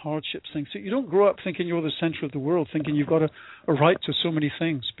this hardship thing. So you don't grow up thinking you're the center of the world, thinking you've got a right to so many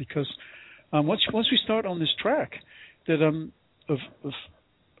things, because once we start on this track that of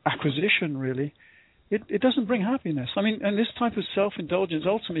acquisition, really, it doesn't bring happiness. I mean, and this type of self-indulgence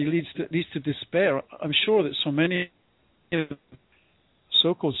ultimately leads to despair. I'm sure that so many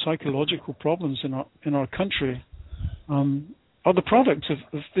so-called psychological problems in our country are the product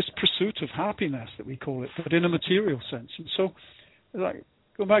of this pursuit of happiness that we call it, but in a material sense. And so,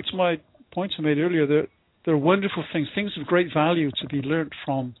 go back to my points I made earlier, there are wonderful things of great value to be learned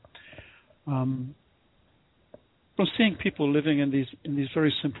from seeing people living in these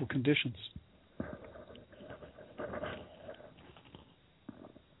very simple conditions.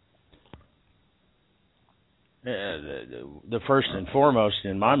 The first and foremost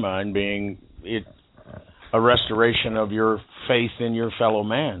in my mind being a restoration of your faith in your fellow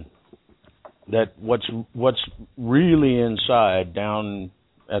man. That what's really inside, down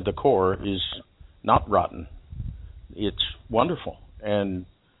at the core, is not rotten. It's wonderful and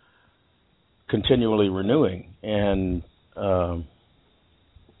continually renewing. And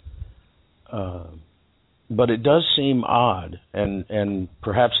but it does seem odd and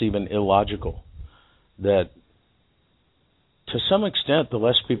perhaps even illogical that, to some extent, the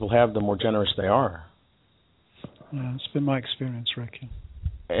less people have, the more generous they are. Yeah, it's been my experience, Rick.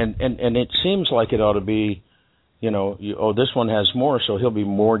 And it seems like it ought to be, this one has more, so he'll be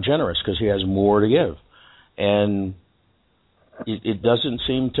more generous because he has more to give. And it doesn't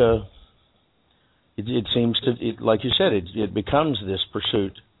seem to. It seems to, like you said, it becomes this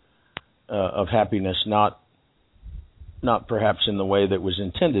pursuit of happiness, not perhaps in the way that was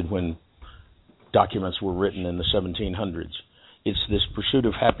intended when documents were written in the 1700s. It's this pursuit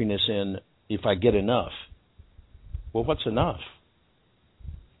of happiness in, if I get enough. Well, what's enough?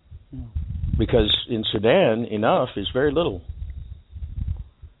 Because in Sudan, enough is very little.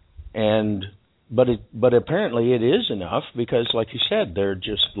 But apparently it is enough because, like you said, they're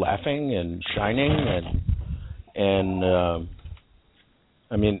just laughing and shining and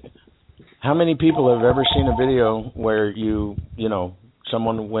I mean, how many people have ever seen a video where you know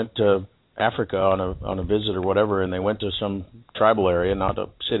someone went to Africa on a visit or whatever, and they went to some tribal area, not a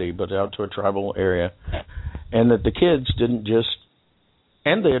city, but out to a tribal area, and that the kids didn't just,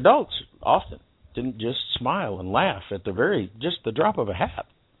 and the adults often didn't just smile and laugh at just the drop of a hat.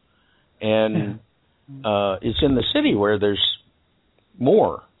 And it's in the city where there's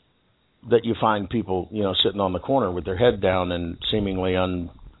more that you find people, sitting on the corner with their head down in seemingly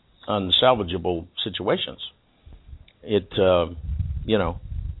unsalvageable situations. The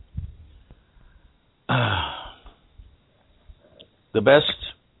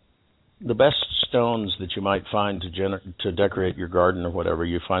best stones that you might find to decorate your garden or whatever,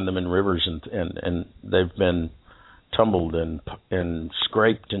 you find them in rivers, and they've been tumbled and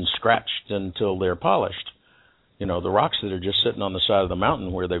scraped and scratched until they're polished. The rocks that are just sitting on the side of the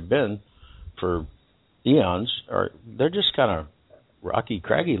mountain where they've been for eons they're just kind of rocky,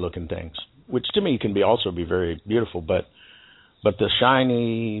 craggy looking things, which to me can also be very beautiful. But the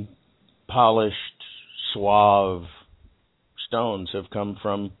shiny, polished, suave stones have come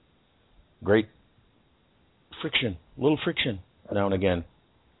from great friction, little friction now and again.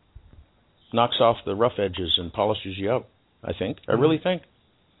 Knocks off the rough edges and polishes you up, I think. I really think.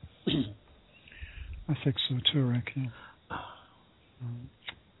 I think so too, Rick. Yeah.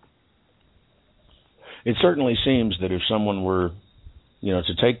 It certainly seems that if someone were,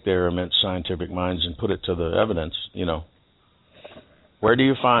 to take their immense scientific minds and put it to the evidence, where do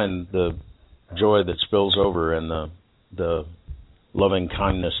you find the joy that spills over and the loving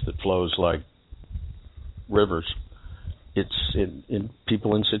kindness that flows like rivers? It's in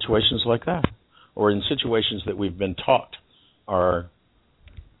people in situations like that, or in situations that we've been taught are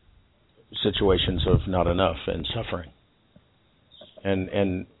situations of not enough and suffering.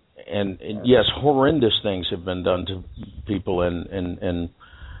 And yes, horrendous things have been done to people,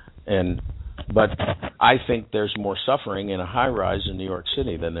 but I think there's more suffering in a high rise in New York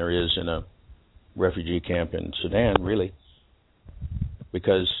City than there is in a refugee camp in Sudan, really,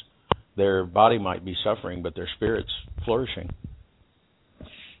 because their body might be suffering, but their spirit's flourishing.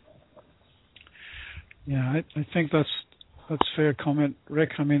 Yeah, I think that's a fair comment,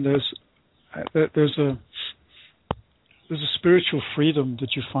 Rick. I mean, there's a spiritual freedom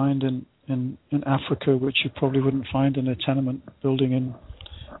that you find in Africa, which you probably wouldn't find in a tenement building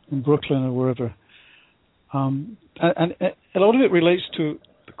in Brooklyn or wherever. And a lot of it relates to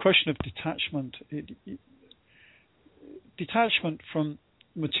the question of detachment. Detachment from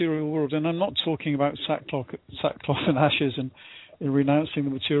material world, and I'm not talking about sackcloth and ashes and renouncing the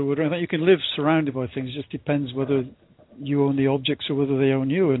material world. I think you can live surrounded by things. It just depends whether you own the objects or whether they own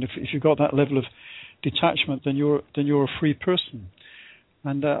you. And if you've got that level of detachment, then you're a free person.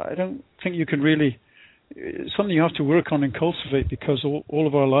 And I don't think you can really. It's something you have to work on and cultivate, because all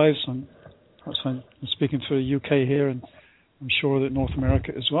of our lives, I'm speaking for the UK here, and I'm sure that North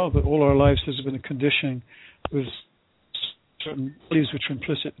America as well, but all our lives there's been a conditioning with certain beliefs which are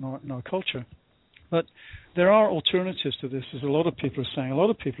implicit in our culture. But there are alternatives to this, as a lot of people are saying.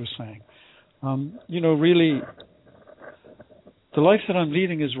 Really, the life that I'm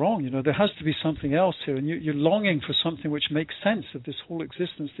leading is wrong. There has to be something else here, and you're longing for something which makes sense of this whole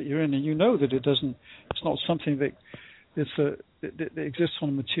existence that you're in, and you know that it doesn't. It's not something that that exists on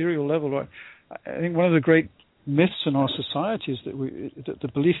a material level. I think one of the great myths in our society is that the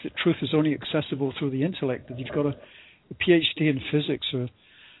belief that truth is only accessible through the intellect, that you've got a PhD in physics or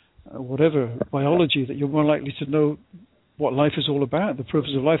whatever, biology, that you're more likely to know what life is all about, the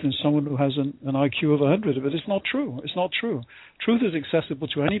purpose of life, than someone who has an IQ of 100. But it's not true. It's not true. Truth is accessible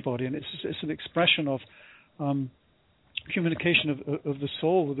to anybody, and it's an expression of communication of the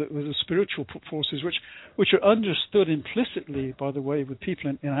soul with the spiritual forces, which are understood implicitly, by the way, with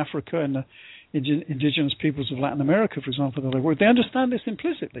people in Africa and the indigenous peoples of Latin America, for example, that I work. They understand this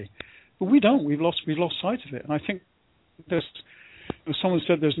implicitly, but we don't. We've lost sight of it, and I think someone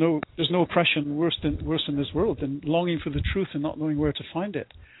said there's no oppression worse in this world than longing for the truth and not knowing where to find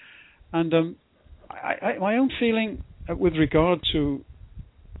it. And my own feeling with regard to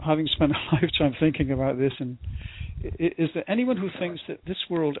having spent a lifetime thinking about this, and is that anyone who thinks that this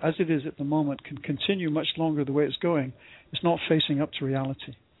world as it is at the moment can continue much longer the way it's going is not facing up to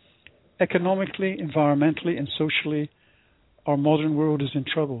reality. Economically, environmentally, and socially, our modern world is in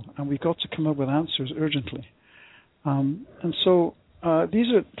trouble, and we've got to come up with answers urgently. And so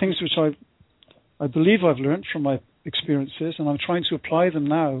these are things which I believe I've learned from my experiences, and I'm trying to apply them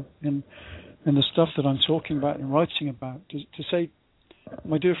now in the stuff that I'm talking about and writing about, to say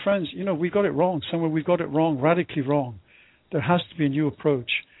my dear friends, we got it wrong. Somewhere we got it wrong, radically wrong. There has to be a new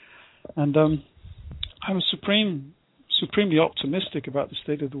approach. And I'm supremely optimistic about the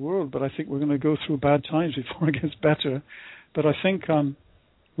state of the world, but I think we're going to go through bad times before it gets better. But I think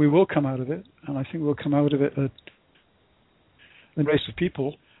we will come out of it, and I think we'll come out of it a race of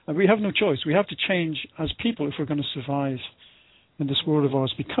people. And we have no choice. We have to change as people if we're going to survive in this world of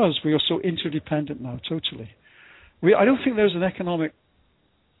ours, because we are so interdependent now, totally. I don't think there's an economic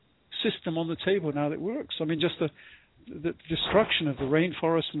system on the table now that works. I mean, just the destruction of the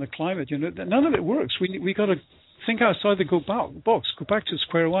rainforest and the climate, none of it works. We got to think outside the box, go back to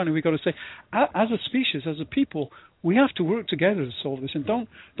square one, and we got to say, as a species, as a people, we have to work together to solve this. And don't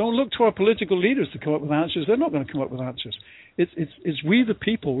look to our political leaders to come up with answers. They're not going to come up with answers. It's we the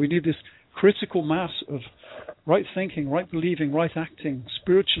people. We need this critical mass of right thinking, right believing, right acting,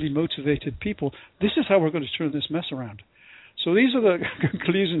 spiritually motivated people. This is how we're going to turn this mess around. So these are the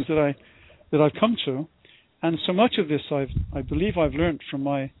conclusions that I've come to, and so much of this I believe I've learned from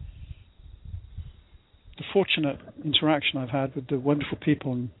the fortunate interaction I've had with the wonderful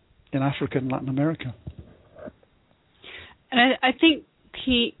people in Africa and Latin America. And I think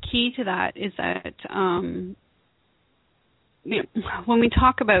key to that is that when we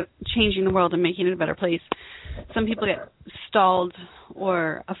talk about changing the world and making it a better place, some people get stalled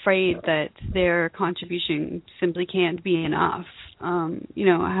or afraid that their contribution simply can't be enough.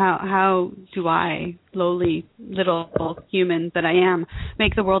 How do I, lowly little human that I am,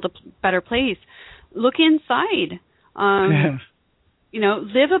 make the world a better place? Look inside.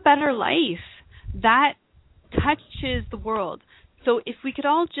 Live a better life. That touches the world. So if we could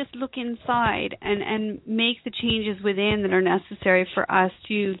all just look inside and make the changes within that are necessary for us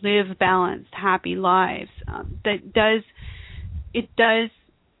to live balanced, happy lives, it does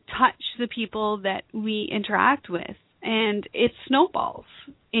touch the people that we interact with, and it snowballs,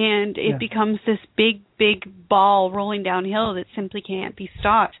 and it becomes this big, big ball rolling downhill that simply can't be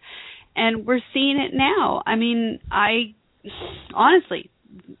stopped. And we're seeing it now. I mean,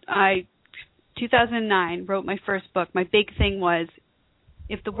 2009 wrote my first book. My big thing was,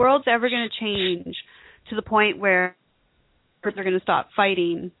 if the world's ever going to change to the point where they're going to stop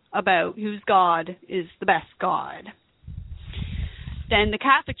fighting about whose God is the best God, then the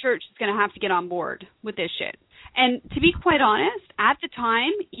Catholic Church is going to have to get on board with this shit. And to be quite honest, at the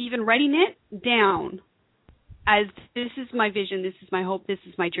time, even writing it down as this is my vision, this is my hope, this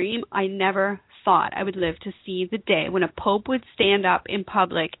is my dream, I never thought I would live to see the day when a pope would stand up in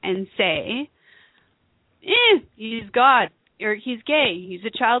public and say, he's God, or he's gay, he's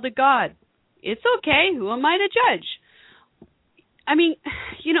a child of God. It's okay, who am I to judge? I mean,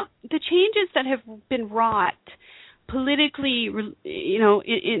 the changes that have been wrought politically,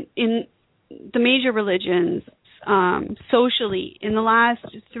 in the major religions, socially, in the last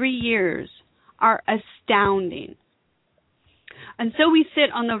 3 years are astounding. And so we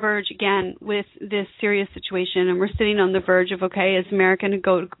sit on the verge again with this serious situation, and we're sitting on the verge of, okay, is America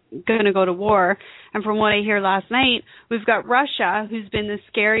going to go to war? And from what I hear last night, we've got Russia, who's been the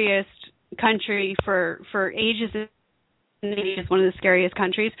scariest country for ages, and is one of the scariest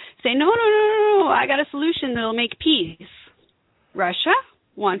countries, saying, no, I got a solution that'll make peace. Russia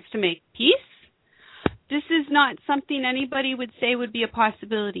wants to make peace. This is not something anybody would say would be a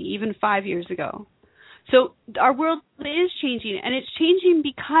possibility even 5 years ago. So our world is changing, and it's changing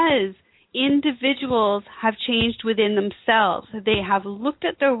because individuals have changed within themselves. They have looked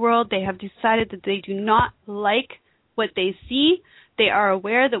at their world. They have decided that they do not like what they see. They are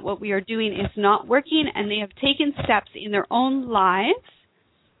aware that what we are doing is not working, and they have taken steps in their own lives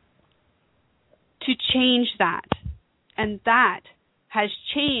to change that. And that has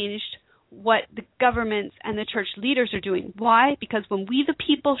changed what the governments and the church leaders are doing. Why? Because when we the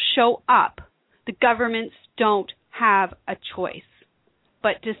people show up, the governments don't have a choice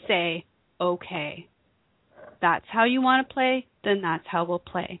but to say, okay, that's how you want to play, then that's how we'll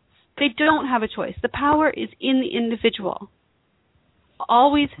play. They don't have a choice. The power is in the individual.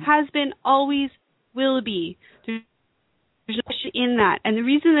 Always has been, always will be. There's no question in that. And the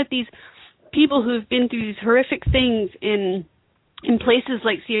reason that these people who have been through these horrific things in places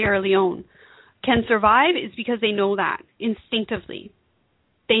like Sierra Leone can survive is because they know that instinctively.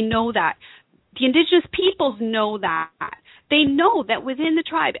 They know that. The indigenous peoples know that. They know that within the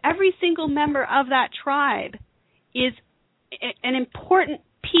tribe, every single member of that tribe is an important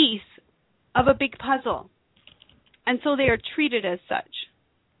piece of a big puzzle. And so they are treated as such.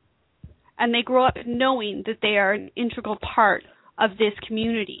 And they grow up knowing that they are an integral part of this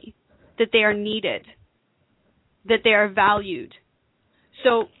community, that they are needed, that they are valued.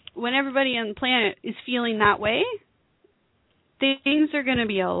 So when everybody on the planet is feeling that way, things are going to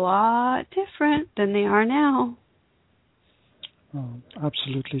be a lot different than they are now. Oh,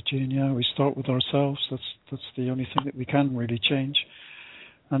 absolutely, Jean. Yeah, we start with ourselves. That's the only thing that we can really change.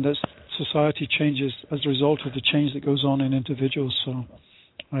 And as society changes as a result of the change that goes on in individuals. So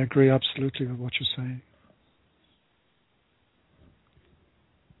I agree absolutely with what you're saying.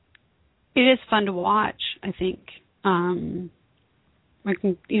 It is fun to watch, I think. I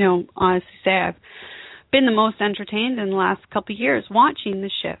can, honestly say I've been the most entertained in the last couple of years watching the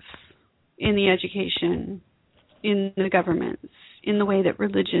shifts in the education, in the governments, in the way that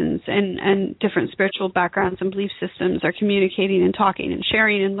religions and different spiritual backgrounds and belief systems are communicating and talking and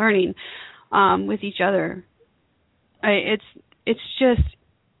sharing and learning with each other. It's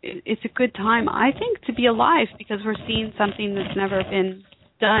a good time, I think, to be alive, because we're seeing something that's never been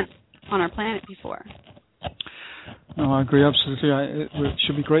done on our planet before. No, I agree absolutely. We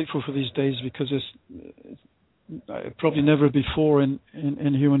should be grateful for these days, because it's probably never before in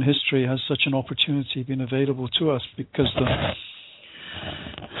human history has such an opportunity been available to us, because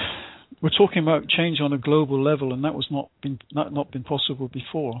we're talking about change on a global level, and that was not been possible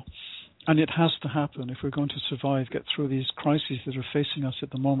before. And it has to happen if we're going to survive, get through these crises that are facing us at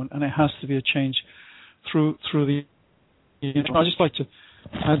the moment, and it has to be a change through the. I'd just like to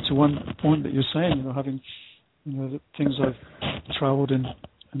add to one point that you're saying. Having the things I've travelled and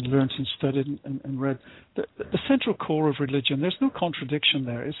learned and studied and read. The central core of religion, there's no contradiction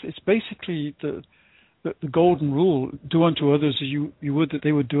there. It's basically the golden rule: do unto others as you would that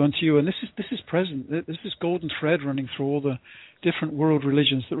they would do unto you. And this is present. There's this golden thread running through all the different world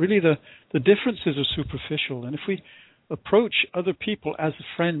religions. That really the differences are superficial. And if we approach other people as a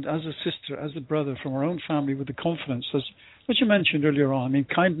friend, as a sister, as a brother from our own family with the confidence, as you mentioned earlier on, I mean,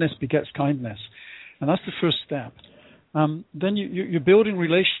 kindness begets kindness. And that's the first step. Then you're building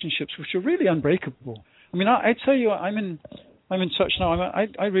relationships which are really unbreakable. I mean, I tell you, I'm in touch now.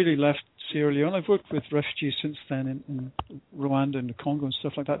 I really left Sierra Leone. I've worked with refugees since then in Rwanda and the Congo and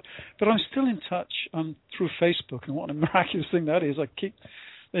stuff like that. But I'm still in touch through Facebook, and what a miraculous thing that is. I keep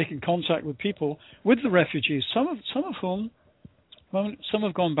making contact with people, with the refugees. Some of whom, some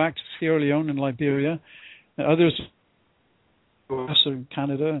have gone back to Sierra Leone and Liberia, and others are in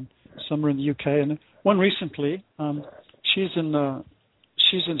Canada, and some are in the UK, and one recently, she's in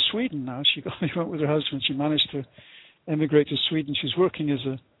Sweden now. She went with her husband. She managed to emigrate to Sweden. She's working as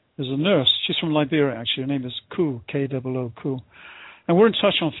a nurse. She's from Liberia, actually. Her name is Koo, K-O-O, Koo. And we're in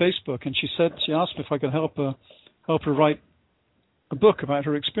touch on Facebook. And she asked me if I could help her write a book about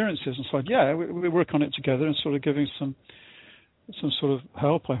her experiences. And so I said, yeah, we work on it together, and sort of giving some sort of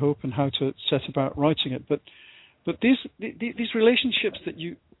help, I hope, in how to set about writing it. But these relationships that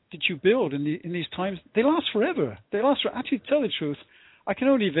you build in these times, they last forever. They last forever. Actually, to tell the truth, I can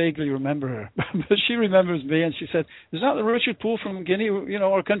only vaguely remember her, but she remembers me, and she said, "Is that the Richard Poole from Guinea?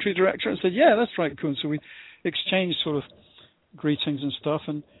 Our country director?" And I said, "Yeah, that's right, Koen." So we exchanged sort of greetings and stuff,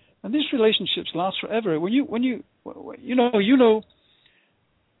 and these relationships last forever. When you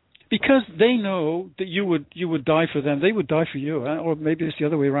because they know that you would die for them, they would die for you, or maybe it's the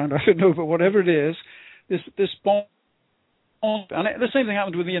other way around. I don't know, but whatever it is, this bond. And the same thing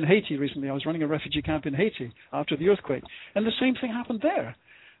happened with me in Haiti recently. I was running a refugee camp in Haiti after the earthquake, and the same thing happened there.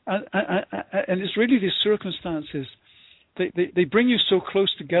 And it's really these circumstances. They bring you so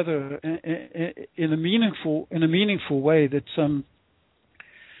close together in a meaningful way that.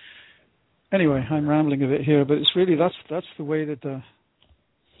 Anyway, I'm rambling a bit here, but it's really that's the way that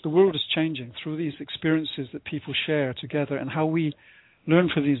the world is changing through these experiences that people share together, and how we learn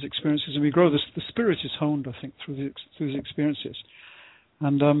from these experiences, and we grow. The spirit is honed, I think, through these experiences.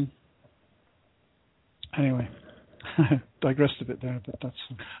 And anyway, digressed a bit there, but that's.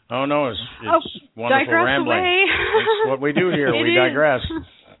 Oh no, it's wonderful rambling. Away. It's what we do here. We digress.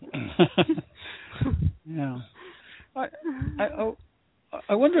 Yeah,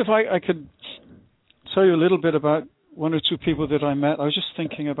 I wonder if I could tell you a little bit about one or two people that I met. I was just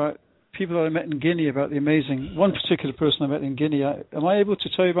thinking about people that I met in Guinea, about one particular person I met in Guinea. Am I able to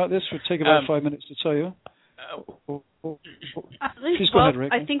tell you about this? It would take about 5 minutes to tell you. Please go ahead,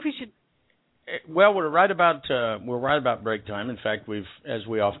 Rick. I think we should. Well, we're right about break time. In fact, we've, as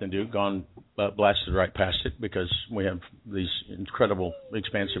we often do, gone blasted right past it, because we have these incredible,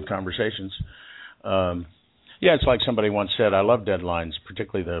 expansive conversations. Yeah, it's like somebody once said, I love deadlines,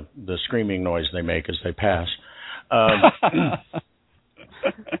 particularly the screaming noise they make as they pass.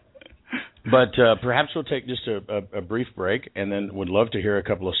 But perhaps we'll take just a brief break, and then would love to hear a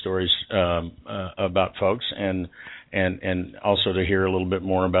couple of stories about folks, and also to hear a little bit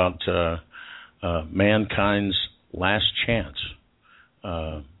more about mankind's last chance.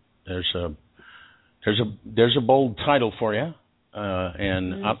 There's a bold title for you.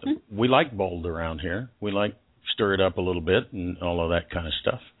 and we like bold around here. We like stir it up a little bit and all of that kind of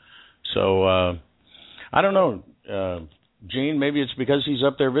stuff. So I don't know, Gene, maybe it's because he's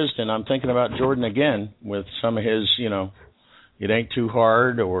up there visiting. I'm thinking about Jordan again with some of his, it ain't too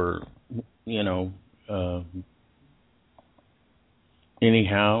hard, or,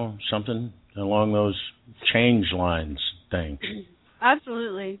 anyhow, something along those change lines thing.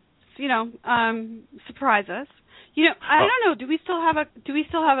 Absolutely. Surprise us. I don't know. Do we still have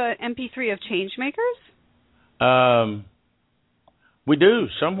a MP3 of Changemakers? We do.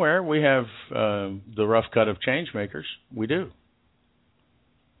 Somewhere we have the rough cut of Changemakers. We do.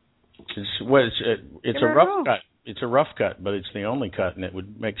 It's a rough cut. It's a rough cut, but it's the only cut, and it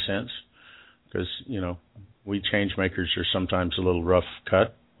would make sense because we Changemakers are sometimes a little rough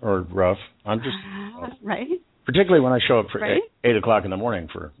cut or rough. I'm just right. Particularly when I show up for 8 o'clock in the morning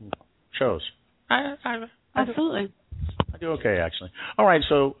for shows. Absolutely. I do okay, actually. All right,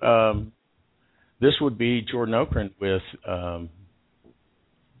 so this would be Jordan Okren with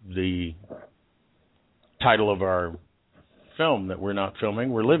the title of our film that we're not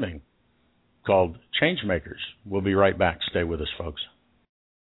filming, we're living, called Changemakers. We'll be right back. Stay with us, folks.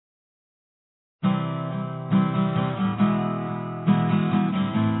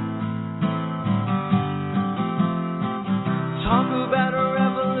 Talk about a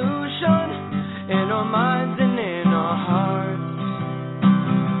revolution in our minds and in our hearts.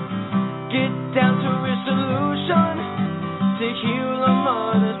 Get down to a solution to heal our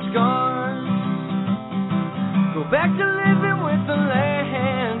mother's scars. Go back to living with the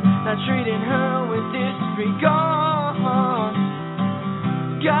land, not treating her with disregard.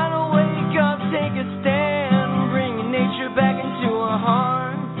 Gotta wake up, take a stand, bringing nature back into our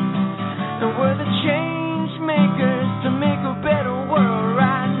heart. And we're the change makers to make a better world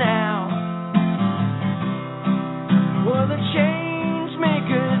right now. We're the change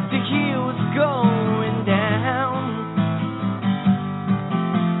makers to heal what's going down.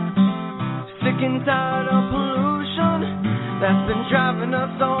 Sick and tired of pollution that's been driving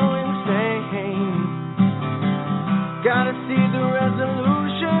us all insane. Gotta see the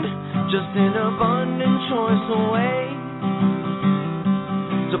resolution, just an abundant choice away.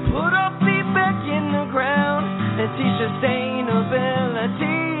 To put our feet back in the ground and teach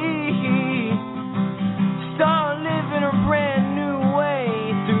sustainability. Start living a brand new way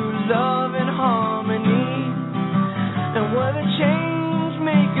through love and harmony. And we're the change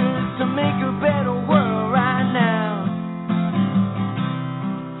makers to make a better world right now.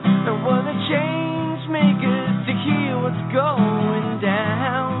 And we're the change makers to heal what's going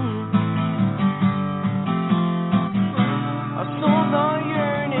down. Our souls are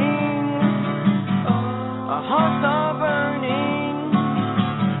yearning, our hearts are burning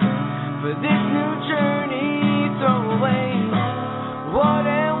for this new journey. Throw away what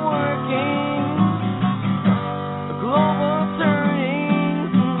ain't working, a global turning.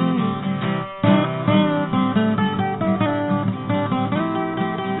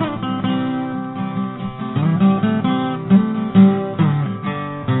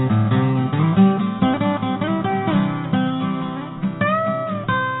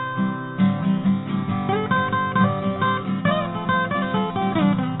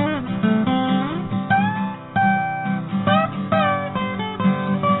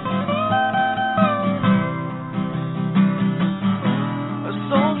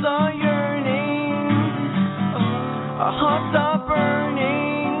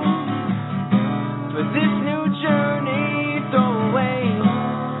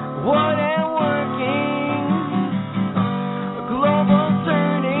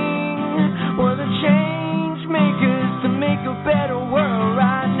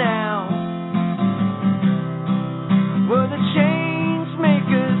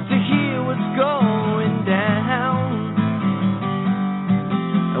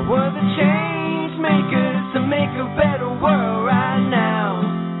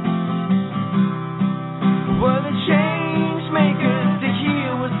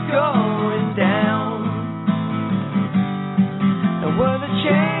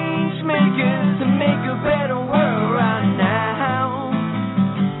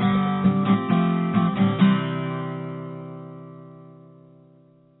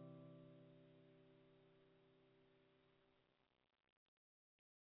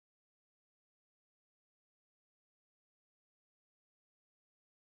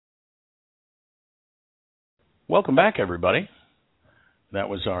 Welcome back, everybody. That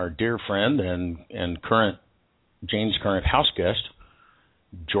was our dear friend and Jane's current house guest,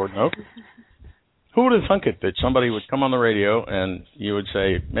 Jordan Okren. Who would have thunk it that somebody would come on the radio and you would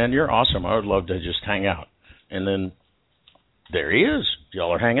say, man, you're awesome. I would love to just hang out. And then There he is.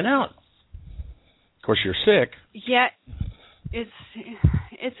 Y'all are hanging out. Of course, you're sick. Yeah, it's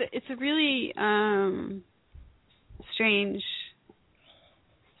a really strange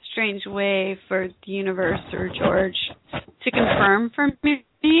way for the universe or George to confirm for me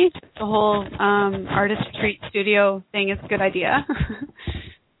the whole artist retreat studio thing is a good idea.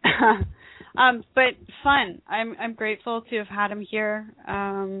 But fun. I'm grateful to have had him here.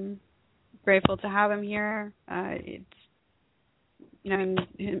 Grateful to have him here. It's, you know,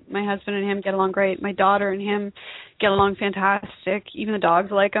 my husband and him get along great. My daughter and him get along fantastic. Even the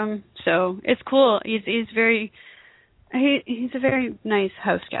dogs like him. So it's cool. He's a very nice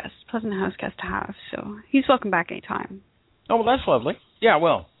house guest, pleasant house guest to have. So he's welcome back anytime. Oh, well, that's lovely. Yeah,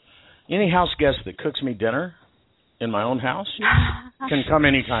 well, any house guest that cooks me dinner in my own house can come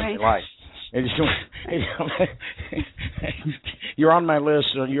anytime they like. You're on my list.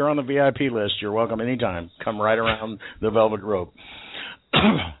 You're on the VIP list. You're welcome anytime. Come right around the velvet rope.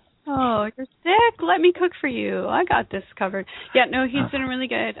 Oh, you're sick. Let me cook for you. I got this covered. Yeah, no, he's been really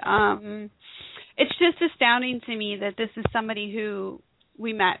good. It's just astounding to me that this is somebody who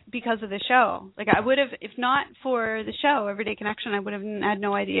we met because of the show. Like, I would have, if not for the show, Everyday Connection, I would have had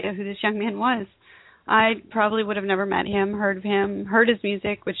no idea who this young man was. I probably would have never met him, heard of him, heard his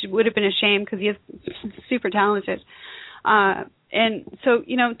music, which would have been a shame because he is super talented. And so,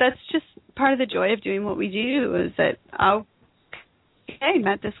 you know, that's just part of the joy of doing what we do is that I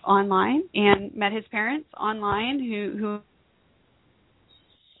met this online and met his parents online who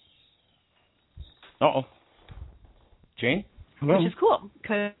Uh-oh. Jane? Hello? Which is cool.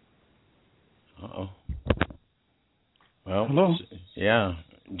 Uh-oh. Well, hello? Yeah.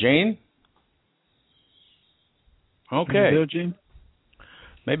 Jane? Okay. Are you there, Jane?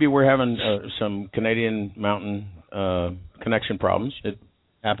 Maybe we're having some Canadian Mountain connection problems. It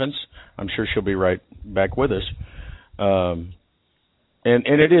happens. I'm sure she'll be right back with us. And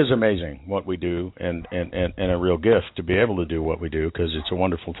it is amazing what we do and a real gift to be able to do what we do because it's a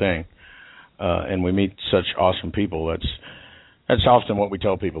wonderful thing. And we meet such awesome people. That's often what we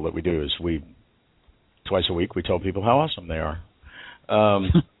tell people that we do is twice a week we tell people how awesome they are.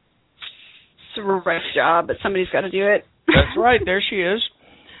 it's a rough job, but somebody's got to do it. That's right. There she is.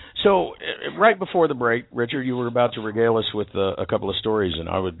 So right before the break, Richard, you were about to regale us with a couple of stories, and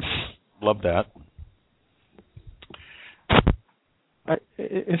I would love that.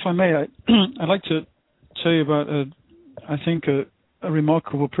 If I may, I'd like to tell you about, I think, a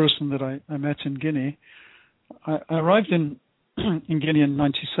remarkable person that I met in Guinea. I arrived in Guinea in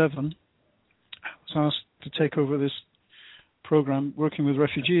 1997. I was asked to take over this program working with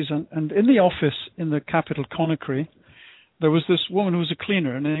refugees. And in the office in the capital, Conakry, there was this woman who was a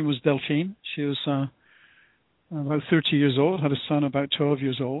cleaner. Her name was Delphine. She was about 30 years old, had a son about 12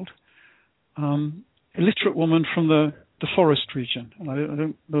 years old. Illiterate woman from the forest region. And I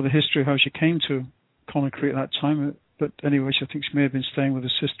don't know the history of how she came to Conakry at that time, but anyway, I think she may have been staying with a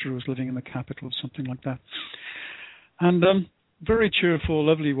sister who was living in the capital or something like that. And very cheerful,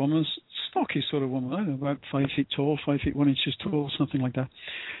 lovely woman, stocky sort of woman, I don't know, about 5 feet tall, 5 feet 1 inches tall, something like that.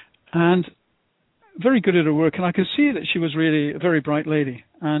 And very good at her work, and I could see that she was really a very bright lady.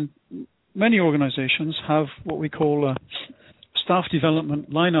 And many organizations have what we call a staff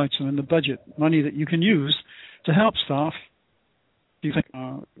development line item in the budget, money that you can use to help staff you think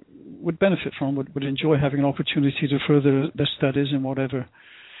would benefit from, would enjoy having an opportunity to further their studies in whatever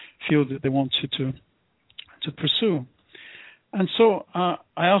field that they wanted to pursue. And so I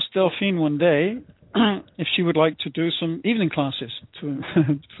asked Delphine one day if she would like to do some evening classes for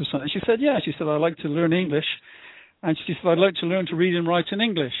something. She said, yeah. She said, I'd like to learn English. And she said, I'd like to learn to read and write in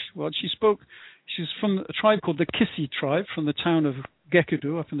English. Well, she's from a tribe called the Kissi tribe, from the town of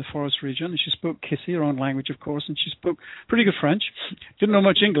Gekudu up in the forest region. And she spoke Kissi, her own language, of course, and she spoke pretty good French. Didn't know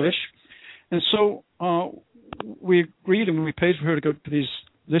much English. And so we agreed and we paid for her to go to these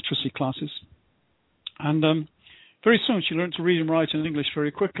literacy classes. And very soon she learned to read and write in English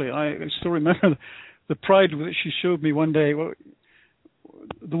very quickly. I still remember the pride that she showed me one day. Well,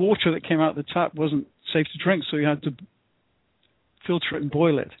 the water that came out of the tap wasn't safe to drink, so you had to filter it and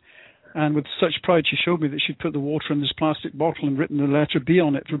boil it. And with such pride, she showed me that she'd put the water in this plastic bottle and written the letter B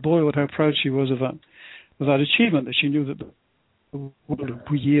on it for boil, how proud she was of that achievement, that she knew that the word of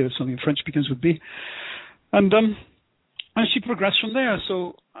bouillir or something in French begins with B. And she progressed from there.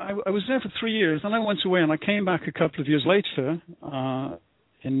 So I was there for 3 years. Then I went away, and I came back a couple of years later,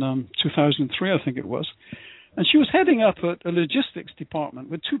 in 2003, I think it was. And she was heading up a logistics department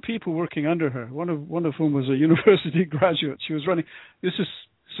with two people working under her, one of whom was a university graduate. She was running, this is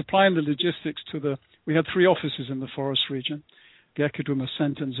supplying the logistics we had 3 offices in the forest region. Gekidu,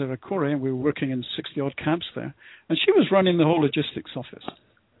 Macenta, and Zeracore, and we were working in 60-odd camps there. And she was running the whole logistics office.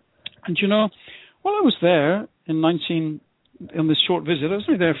 And while I was there on this short visit, I was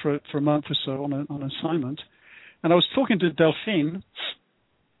only there for a month or so on assignment, and I was talking to Delphine,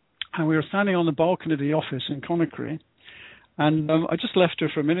 and we were standing on the balcony of the office in Conakry, and I just left her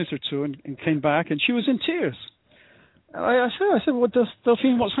for a minute or two and came back, and she was in tears. I said, "What does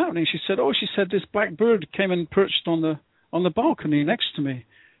Delphine? What's happening?" She said, this black bird came and perched on the balcony next to me.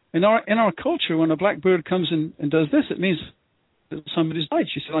 In our culture, when a black bird comes in and does this, it means that somebody's died.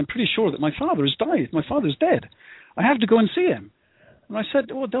 She said, "I'm pretty sure that my father has died. My father's dead. I have to go and see him." And I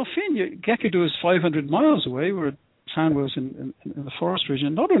said, "Well, Delphine, Gekidu is 500 miles away, where San was in the forest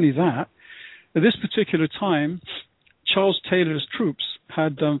region. Not only that, at this particular time, Charles Taylor's troops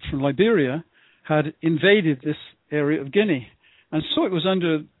from Liberia had invaded this area of Guinea, and so it was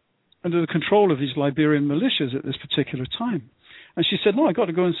under the control of these Liberian militias at this particular time." And she said, "No, I got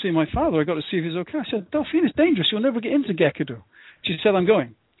to go and see my father. I got to see if he's okay." I said, "Delphine, it's dangerous. You'll never get into Gekidu." She said, "I'm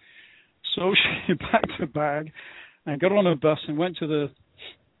going." So she packed her bag and got on a bus and went to the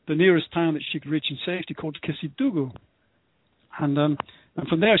nearest town that she could reach in safety, called Kisidougou. And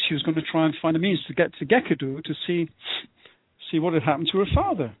from there, she was going to try and find a means to get to Gekidu to see what had happened to her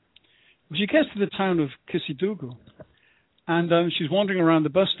father. She gets to the town of Kisidougou, and she's wandering around the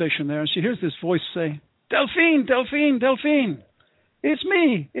bus station there, and she hears this voice say, "Delphine, Delphine, Delphine, it's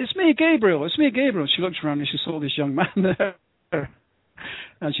me, Gabriel, it's me, Gabriel." She looked around and she saw this young man there,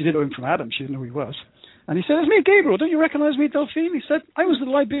 and she didn't know him from Adam. She didn't know who he was. And he said, "It's me, Gabriel. Don't you recognize me, Delphine?" He said, "I was the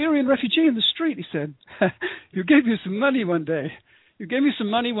Liberian refugee in the street." He said, "You gave me some money one day. You gave me some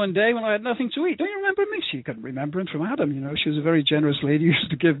money one day when I had nothing to eat. Don't you remember me?" She couldn't remember him from Adam. She was a very generous lady who used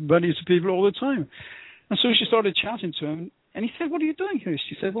to give money to people all the time. And so she started chatting to him. And he said, "What are you doing here?"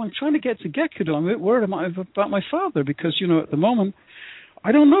 She said, "Well, I'm trying to get to Gekidu. I'm a bit worried about my father because, at the moment,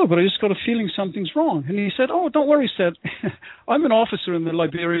 I don't know, but I just got a feeling something's wrong." And he said, "Oh, don't worry," he said. "I'm an officer in the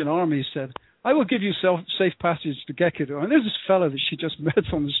Liberian army," he said. "I will give you safe passage to Gekidu." And there's this fella that she just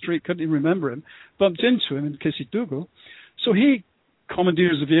met on the street, couldn't even remember him, bumped into him in Kisidougou. So he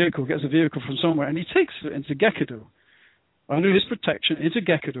commandeers a vehicle, gets a vehicle from somewhere, and he takes her into Gekidu. Under his protection, into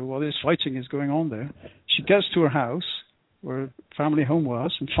Gekidu, while this fighting is going on there. She gets to her house, where her family home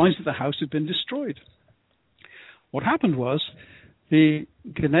was, and finds that the house had been destroyed. What happened was, the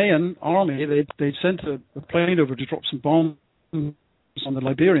Ghanaian army, they'd sent a plane over to drop some bombs on the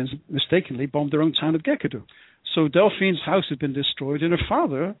Liberians, mistakenly bombed their own town of Gekidu. So Delphine's house had been destroyed, and her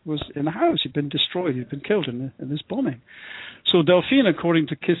father was in the house. He'd been destroyed. He'd been killed in this bombing. So Delphine, according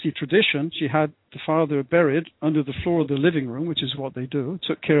to Kissi tradition, she had the father buried under the floor of the living room, which is what they do,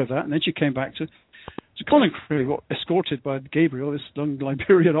 took care of that, and then she came back to Conakry, escorted by Gabriel, this young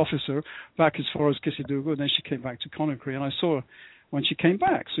Liberian officer, back as far as Kisidougou, and then she came back to Conakry, and I saw her when she came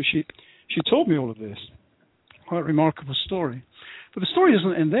back. So she told me all of this. Quite a remarkable story. But the story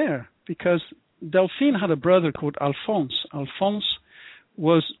isn't in there, because Delphine had a brother called Alphonse. Alphonse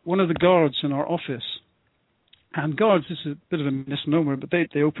was one of the guards in our office. And guards is a bit of a misnomer, but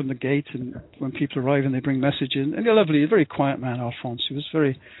they open the gate and when people arrive and they bring message in. And a very quiet man, Alphonse. He was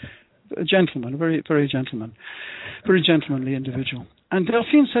a gentleman, very, very gentlemanly individual. And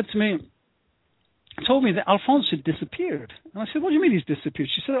Delphine told me that Alphonse had disappeared. And I said, "What do you mean he's disappeared?"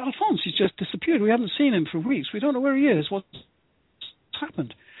 She said, "Alphonse, he's just disappeared. We haven't seen him for weeks. We don't know where he is. What's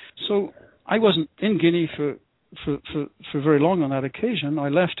happened?" So I wasn't in Guinea for very long on that occasion. I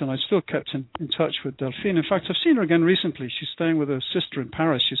left, and I still kept in touch with Delphine. In fact, I've seen her again recently. She's staying with her sister in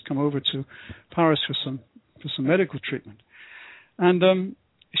Paris. She's come over to Paris for some medical treatment. And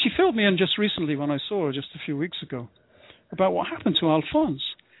she filled me in just recently when I saw her just a few weeks ago about what happened to Alphonse.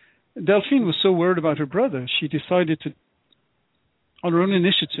 Delphine was so worried about her brother, she decided to, on her own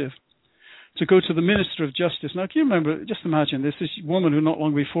initiative, to go to the Minister of Justice. Now, can you remember, just imagine this woman who not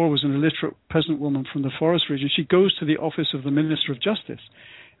long before was an illiterate peasant woman from the forest region. She goes to the office of the Minister of Justice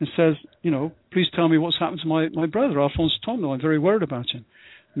and says, "Please tell me what's happened to my brother, Alphonse Tomno. I'm very worried about him."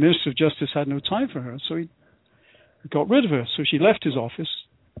 The Minister of Justice had no time for her, so he got rid of her. So she left his office.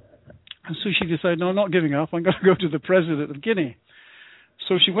 And so she decided, "No, I'm not giving up. I'm going to go to the President of Guinea."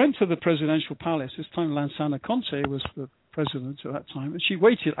 So she went to the presidential palace. This time Lansana Conté was the president at that time. And she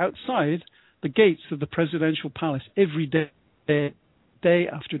waited outside the gates of the presidential palace every day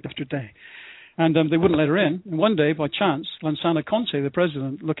after day. And they wouldn't let her in. And one day, by chance, Lansana Conté, the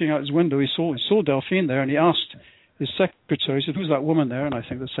president, looking out his window, he saw Delphine there, and he asked his secretary, he said, "Who's that woman there?" And I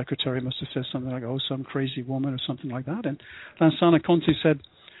think the secretary must have said something like, "Oh, some crazy woman," or something like that. And Lansana Conté said,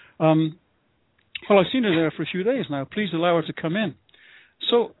 "Well, I've seen her there for a few days now. Please allow her to come in."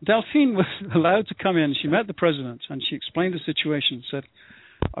 So Delphine was allowed to come in. She met the president, and she explained the situation, said,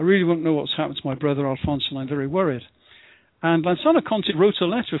 I really won't know what's happened to my brother Alphonse, and I'm very worried. And Lansana Conte wrote a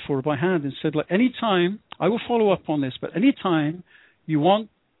letter for her by hand and said, any time, I will follow up on this, but any time you want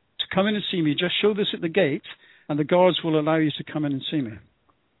to come in and see me, just show this at the gate, and the guards will allow you to come in and see me.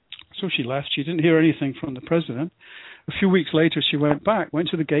 So she left. She didn't hear anything from the president. A few weeks later, she went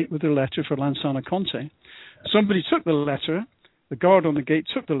to the gate with a letter for Lansana Conte. Somebody took the letter. The guard on the gate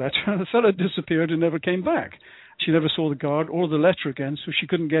took the letter, and the fellow disappeared and never came back. She never saw the guard or the letter again, so she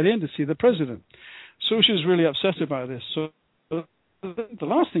couldn't get in to see the president. So she was really upset about this. So the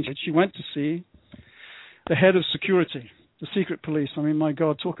last thing she went to see the head of security, the secret police. I mean, my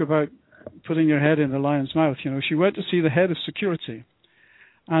God, talk about putting your head in the lion's mouth. She went to see the head of security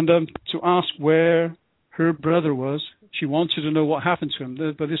and to ask where her brother was. She wanted to know what happened to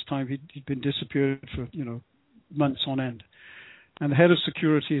him. By this time, he'd been disappeared for, months on end. And the head of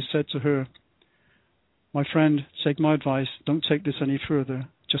security said to her, my friend, take my advice, don't take this any further,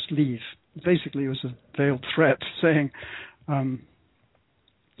 just leave. Basically, it was a veiled threat saying,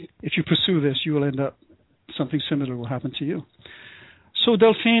 if you pursue this, you will end up, something similar will happen to you. So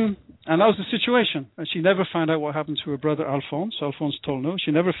Delphine, and that was the situation. And she never found out what happened to her brother Alphonse. Alphonse told no,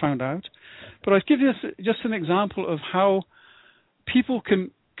 she never found out. But I'll give you just an example of how people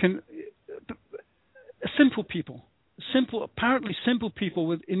apparently simple people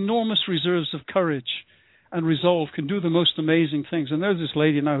with enormous reserves of courage and resolve can do the most amazing things. And there's this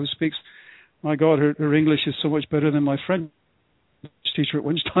lady now who speaks, my God, her English is so much better than my French teacher at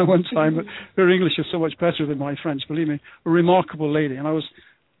one time, but her English is so much better than my French, believe me. A remarkable lady. And I was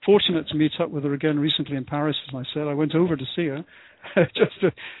fortunate to meet up with her again recently in Paris, as I said. I went over to see her just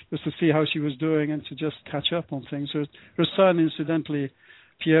to see how she was doing and to just catch up on things. Her son, incidentally,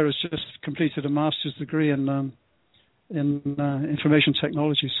 Pierre, has just completed a master's degree in information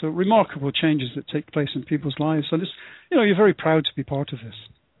technology. So remarkable changes that take place in people's lives. And it's, you're very proud to be part of this.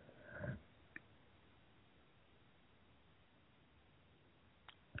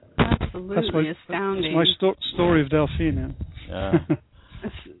 Absolutely astounding. That's my story of Delphine.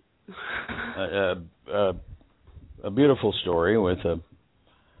 A beautiful story with a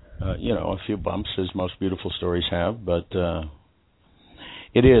few bumps, as most beautiful stories have, but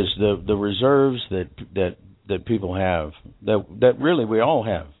it is the reserves that people have, that really we all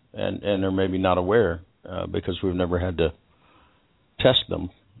have, and they're maybe not aware because we've never had to test them,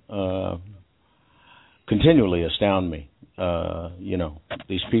 continually astound me.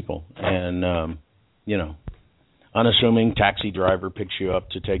 These people, and unassuming taxi driver picks you up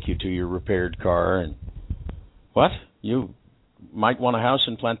to take you to your repaired car, and what, you might want a house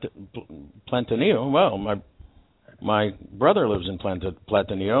in Platanillo? Well, my brother lives in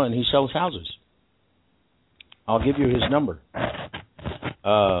Platanillo, and he sells houses. I'll give you his number.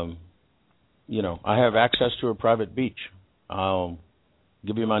 I have access to a private beach. I'll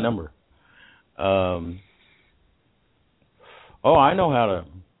give you my number. Oh, I know how to.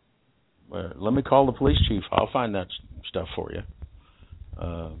 Let me call the police chief. I'll find that stuff for you.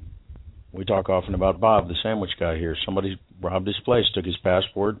 We talk often about Bob, the sandwich guy here. Somebody robbed his place, took his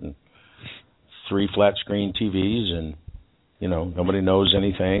passport and 3 flat screen TVs, and nobody knows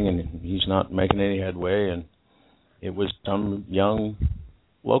anything, and he's not making any headway. And it was some young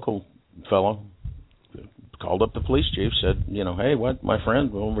local fellow called up the police chief, said, hey, what, my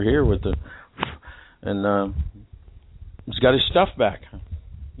friend over here with the, and he's got his stuff back.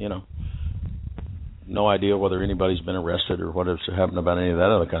 No idea whether anybody's been arrested or what has happened about any of that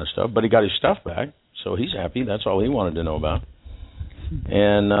other kind of stuff, but he got his stuff back, so he's happy. That's all he wanted to know about.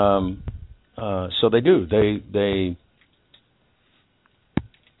 And so they do. They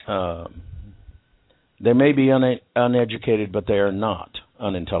may be uneducated, but they are not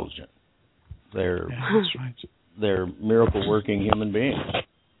unintelligent. They're miracle-working human beings.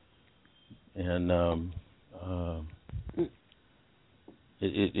 And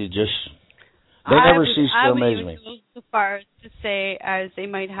it just, they never cease to amaze me. I would go so far as to say as they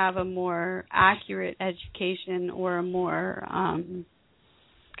might have a more accurate education or a more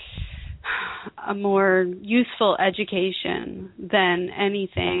useful education than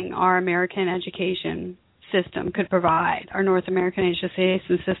anything our American education system could provide, our North American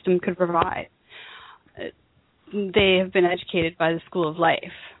education system could provide. They have been educated by the school of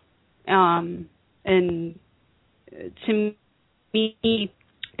life. And to me,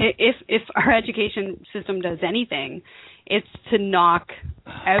 if our education system does anything, it's to knock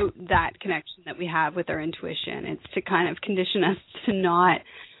out that connection that we have with our intuition. It's to kind of condition us to not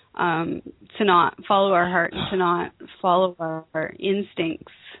follow our heart and to not follow our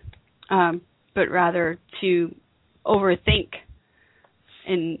instincts, but rather to overthink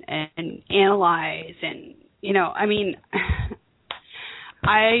and analyze and, you know, I mean,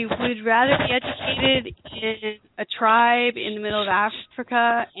 I would rather be educated in a tribe in the middle of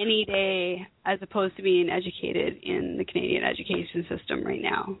Africa any day as opposed to being educated in the Canadian education system right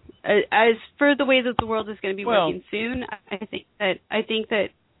now. As for the way that the world is going to be working soon, I think that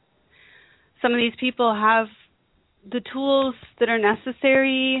some of these people have the tools that are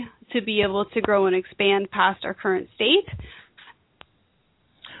necessary to be able to grow and expand past our current state.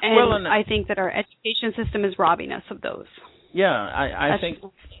 And I think that our education system is robbing us of those. Yeah, I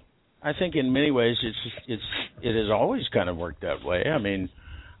think in many ways it has always kind of worked that way. I mean,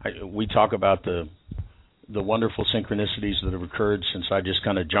 we talk about the wonderful synchronicities that have occurred since I just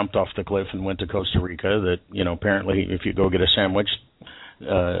kind of jumped off the cliff and went to Costa Rica. That, you know, apparently if you go get a sandwich,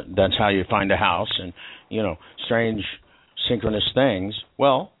 that's how you find a house, and, you know, strange synchronous things.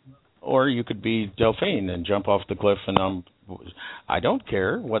 Well, or you could be Delphine and jump off the cliff and I don't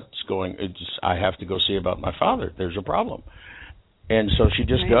care what's going. I have to go see about my father. There's a problem. And so she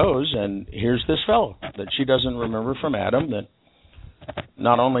just goes, and here's this fellow that she doesn't remember from Adam, that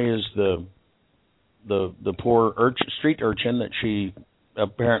not only is the poor street urchin that she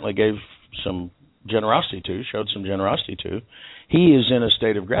apparently gave some generosity to, showed some generosity to, he is in a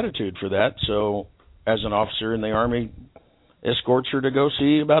state of gratitude for that. So as an officer in the Army, escorts her to go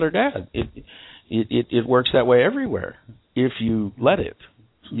see about her dad. It works that way everywhere if you let it.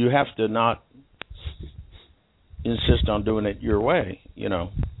 You have to not insist on doing it your way, you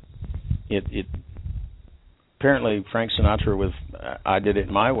know. It apparently Frank Sinatra with I Did It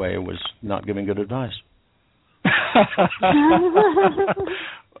My Way was not giving good advice.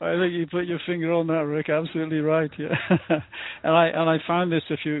 I think you put your finger on that, Rick. Absolutely right. Yeah, and I found this: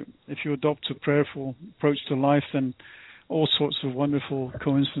 if you adopt a prayerful approach to life, then all sorts of wonderful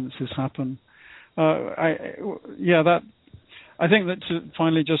coincidences happen. I think that to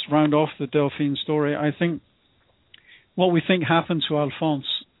finally just round off the Delphine story, I think what we think happened to Alphonse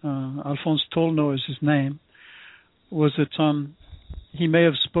Tolno is his name, was that he may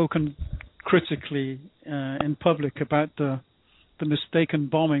have spoken critically in public about the mistaken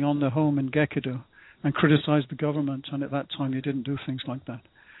bombing on the home in Gekidu and criticized the government, and at that time he didn't do things like that.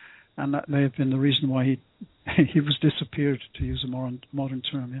 And that may have been the reason why he was disappeared, to use a modern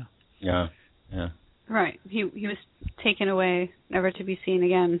term, Yeah. Right. He was taken away, never to be seen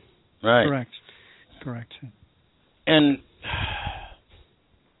again. Right. Correct. And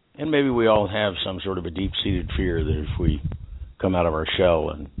maybe we all have some sort of a deep-seated fear that if we come out of our shell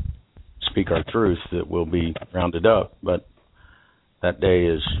and speak our truth, that we'll be rounded up. But that day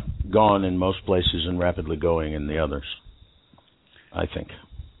is gone in most places and rapidly going in the others, I think.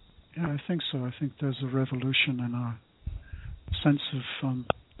 Yeah, I think so. I think there's a revolution in our sense of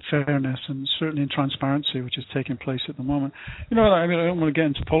fairness and certainly in transparency, which is taking place at the moment. You know, I mean, I don't want to get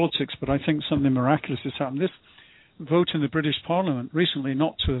into politics, but I think something miraculous has happened. This vote in the British Parliament recently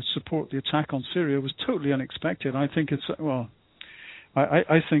not to support the attack on Syria was totally unexpected. I think it's, well,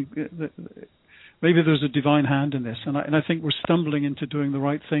 I think that maybe there's a divine hand in this, and I think we're stumbling into doing the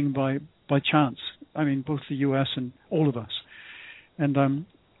right thing by chance. I mean, both the U.S. and all of us. And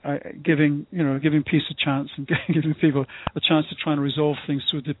giving peace a chance and giving people a chance to try and resolve things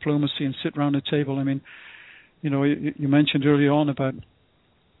through diplomacy and sit around a table. I mean, you know, you mentioned early on about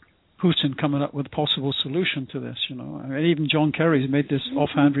Putin coming up with a possible solution to this. You know, I mean, even John Kerry made this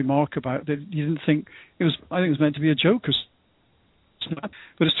offhand remark about that he didn't think it was. I think it was meant to be a joke,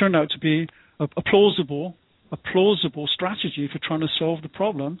 but it's turned out to be a plausible strategy for trying to solve the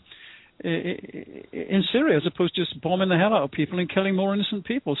problem in Syria, as opposed to just bombing the hell out of people and killing more innocent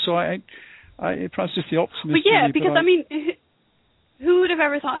people. So I perhaps just the optimist. But yeah, because I mean, who would have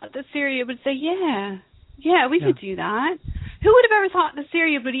ever thought that Syria would say, yeah, we could do that? Who would have ever thought that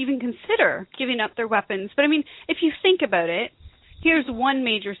Syria would even consider giving up their weapons? But I mean, if you think about it, here's one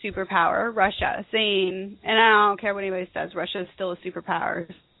major superpower, Russia, saying, and I don't care what anybody says, Russia is still a superpower.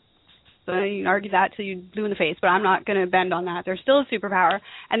 So you can argue that till you're blue in the face, but I'm not going to bend on that. They're still a superpower,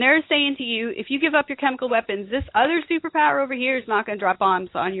 and they're saying to you, if you give up your chemical weapons, this other superpower over here is not going to drop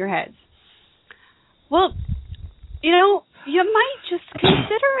bombs on your heads. Well, you know, you might just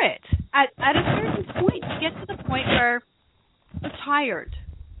consider it. At a certain point, you get to the point where you're tired.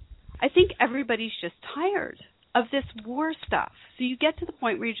 I think everybody's just tired of this war stuff. So you get to the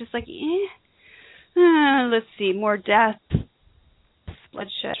point where you're just like, let's see, more death,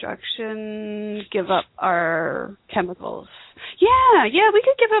 bloodshed, destruction, give up our chemicals. Yeah, we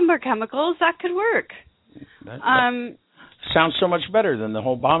could give up our chemicals. That could work. That sounds so much better than the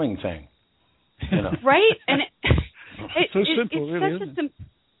whole bombing thing. You know. Right? And it's so simple, really, isn't it?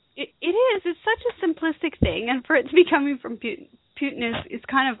 It is. It's such a simplistic thing, and for it to be coming from Putin is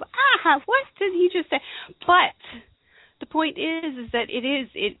kind of, what did he just say? But the point is that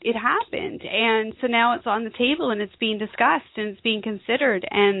it happened, and so now it's on the table and it's being discussed and it's being considered,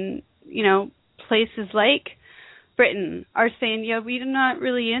 and places like Britain are saying, we're not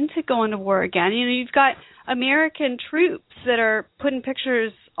really into going to war again. You've got American troops that are putting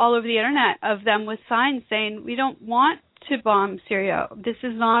pictures all over the internet of them with signs saying, we don't want to bomb Syria. This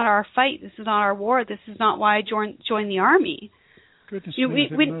is not our fight. This is not our war. This is not why I joined the army. Goodness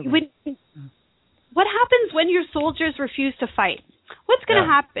what happens when your soldiers refuse to fight? What's going to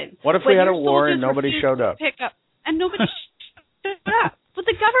happen? What if we had a war and nobody showed up? And nobody showed up. But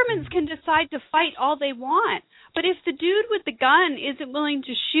the governments can decide to fight all they want. But if the dude with the gun isn't willing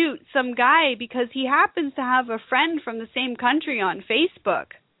to shoot some guy because he happens to have a friend from the same country on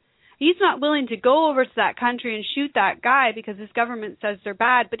Facebook, he's not willing to go over to that country and shoot that guy because his government says they're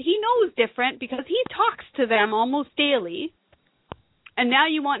bad. But he knows different because he talks to them almost daily. And now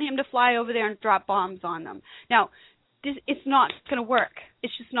you want him to fly over there and drop bombs on them. Now, it's not going to work.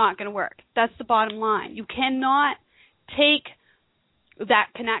 It's just not going to work. That's the bottom line. You cannot take that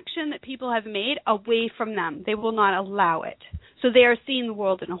connection that people have made away from them. They will not allow it. So they are seeing the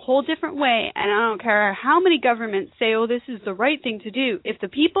world in a whole different way, and I don't care how many governments say, this is the right thing to do. If the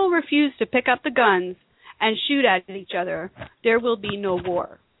people refuse to pick up the guns and shoot at each other, there will be no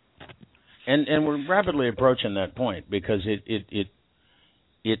war. And we're rapidly approaching that point because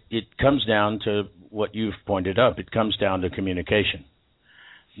it comes down to what you've pointed up. It comes down to communication.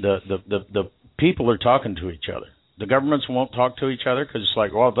 The people are talking to each other. The governments won't talk to each other because it's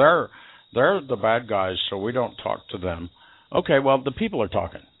like, they're the bad guys, so we don't talk to them. Okay, well, the people are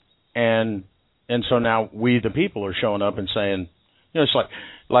talking, and so now we, the people, are showing up and saying, it's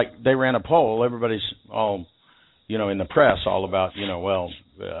like they ran a poll. Everybody's all, in the press all about,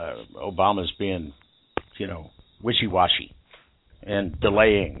 Obama's being, wishy-washy and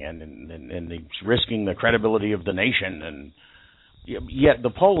delaying and he's risking the credibility of the nation, and yet the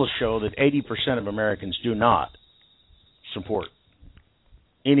polls show that 80% of Americans do not support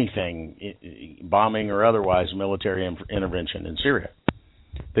anything, bombing or otherwise, military intervention in Syria.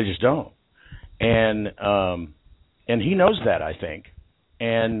 They just don't, and he knows that, I think,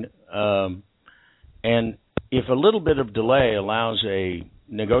 and if a little bit of delay allows a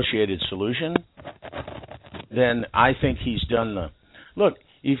negotiated solution, then I think he's done the look.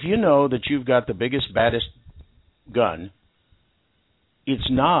 If you know that you've got the biggest, baddest gun, it's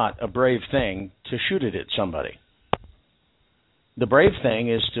not a brave thing to shoot it at somebody. The brave thing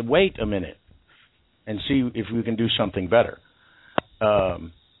is to wait a minute and see if we can do something better.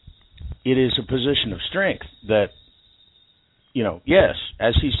 It is a position of strength that, yes,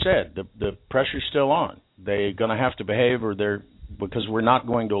 as he said, the pressure's still on. They're going to have to behave, because we're not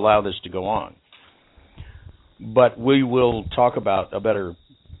going to allow this to go on. But we will talk about a better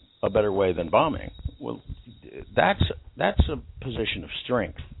way than bombing. Well, that's a position of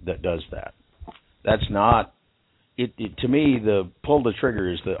strength that does that. That's not. It to me, the pull the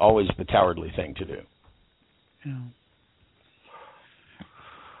trigger is always the cowardly thing to do. Yeah.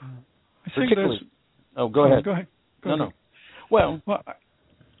 I think go ahead. Go ahead. No. Well,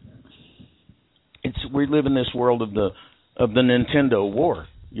 we live in this world of the Nintendo war.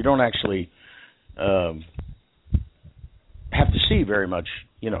 You don't actually have to see very much,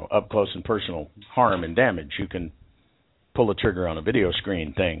 up close and personal harm and damage. You can pull the trigger on a video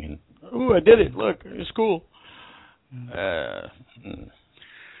screen thing and, I did it. Look, it's cool. I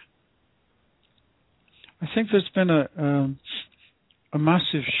think there's been a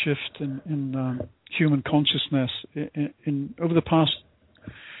massive shift in human consciousness in over the past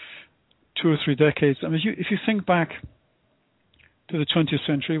 2 or 3 decades. I mean, if you think back to the 20th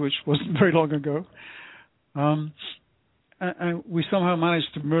century, which wasn't very long ago, and we somehow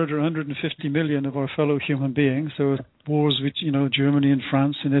managed to murder 150 million of our fellow human beings. There were wars with, Germany and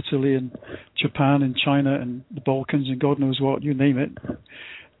France and Italy and Japan and China and the Balkans and God knows what, you name it.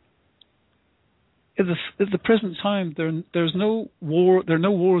 At the present time, there's no war. There are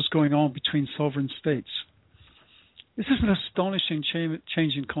no wars going on between sovereign states. This is an astonishing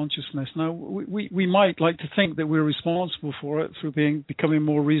change in consciousness. Now, we might like to think that we're responsible for it through becoming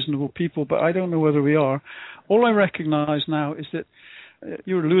more reasonable people, but I don't know whether we are. All I recognize now is that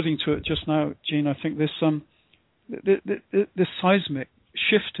you were alluding to it just now, Gene. I think there's this seismic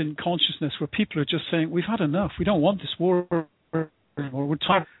shift in consciousness where people are just saying, we've had enough. We don't want this war anymore. We're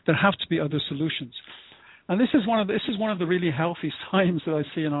tired. There have to be other solutions. And this is one of the really healthy signs that I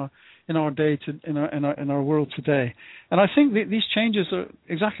see in our world today. And I think these changes are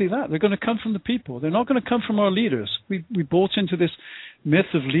exactly that. They're going to come from the people. They're not going to come from our leaders. We bought into this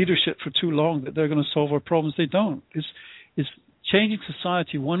myth of leadership for too long that they're going to solve our problems. They don't. It's changing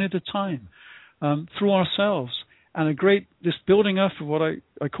society one at a time through ourselves. And this building up of what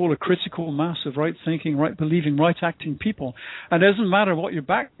I call a critical mass of right thinking, right believing, right acting people. And it doesn't matter what your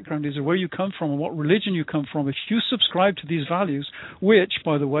background is or where you come from or what religion you come from. If you subscribe to these values, which,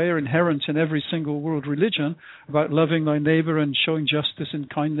 by the way, are inherent in every single world religion, about loving thy neighbor and showing justice and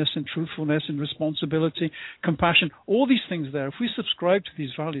kindness and truthfulness and responsibility, compassion, all these things there, if we subscribe to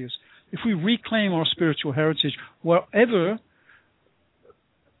these values, if we reclaim our spiritual heritage, wherever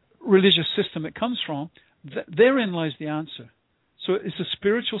religious system it comes from, therein lies the answer. So it's a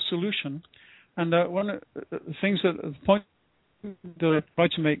spiritual solution, and one of the things the point that I try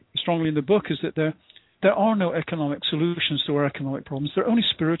to make strongly in the book is that there are no economic solutions to our economic problems. There are only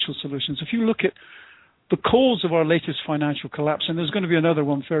spiritual solutions. If you look at the cause of our latest financial collapse, and there's going to be another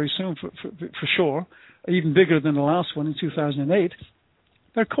one very soon for sure, even bigger than the last one in 2008,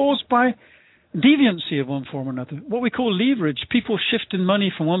 they're caused by deviancy of one form or another, what we call leverage, people shifting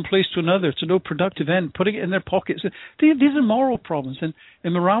money from one place to another to no productive end, putting it in their pockets. These are moral problems, and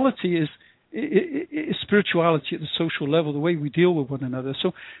immorality is spirituality at the social level, the way we deal with one another.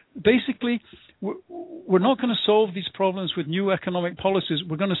 So basically, we're not going to solve these problems with new economic policies.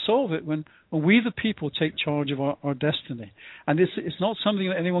 We're going to solve it when we, the people, take charge of our destiny. And it's not something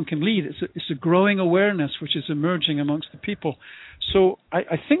that anyone can lead. It's a growing awareness which is emerging amongst the people. So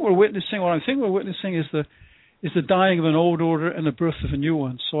I think what I think we're witnessing is the dying of an old order and the birth of a new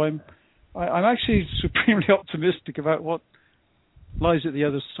one. So I'm actually supremely optimistic about what lies at the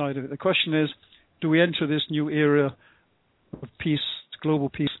other side of it. The question is, do we enter this new era of peace, global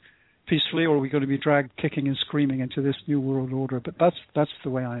peace, peacefully, or are we going to be dragged kicking and screaming into this new world order? But that's the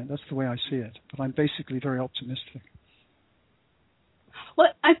way I see it. But I'm basically very optimistic. Well,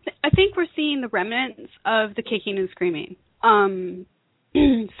 I think we're seeing the remnants of the kicking and screaming.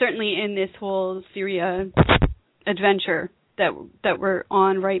 Certainly in this whole Syria adventure that we're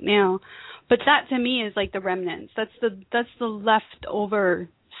on right now. But that to me is like the remnants. That's the leftover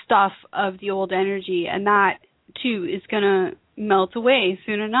stuff of the old energy, and that too is going to melt away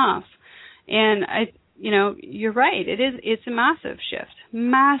soon enough. And you're right. It's a massive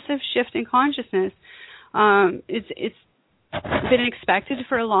shift in consciousness. It's been expected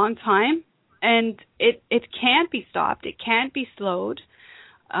for a long time, and it can't be stopped. It can't be slowed.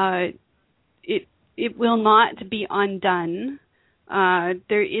 It will not be undone.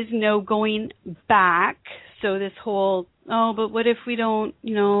 There is no going back. So this whole, but what if we don't,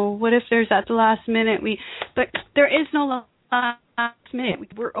 what if there's at the last minute but there is no last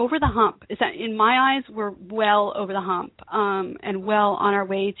minute. We're over the hump. Is that in my eyes, we're well over the hump, and well on our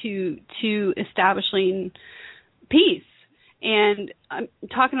way to establishing peace. And I'm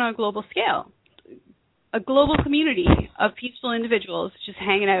talking on a global scale. A global community of peaceful individuals just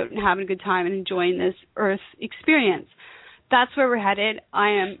hanging out and having a good time and enjoying this Earth experience. That's where we're headed. I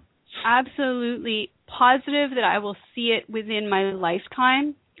am absolutely positive that I will see it within my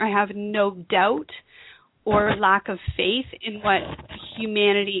lifetime. I have no doubt or lack of faith in what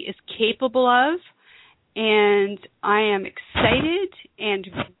humanity is capable of. And I am excited and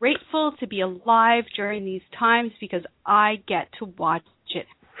grateful to be alive during these times because I get to watch it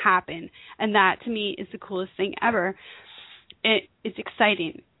happen. And that to me is the coolest thing ever. It's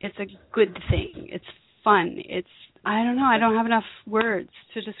exciting. It's a good thing. It's fun. I don't know. I don't have enough words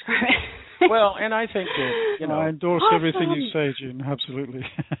to describe it. Well, and I think that, I endorse everything you say, Gene. Absolutely.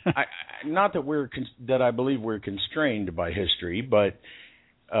 Not that I believe we're constrained by history, but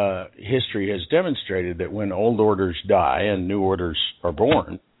history has demonstrated that when old orders die and new orders are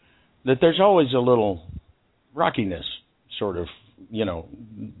born, that there's always a little rockiness, sort of.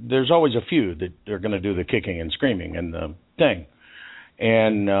 There's always a few that are going to do the kicking and screaming and the thing,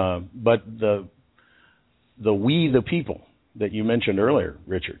 and but the we the people that you mentioned earlier,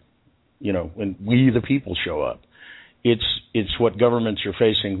 Richard, when we the people show up, it's what governments are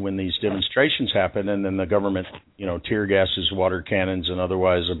facing when these demonstrations happen, and then the government, tear gases, water cannons, and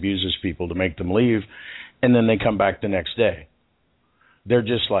otherwise abuses people to make them leave, and then they come back the next day. They're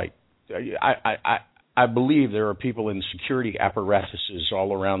just like, I believe there are people in security apparatuses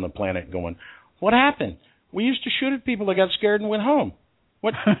all around the planet going, what happened? We used to shoot at people that got scared and went home.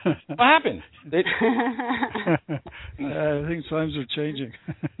 What happened? I think times are changing.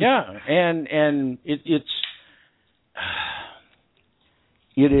 Yeah, and it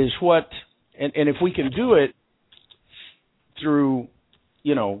is what, and if we can do it through,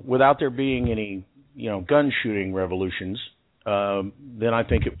 without there being any, gun shooting revolutions, then I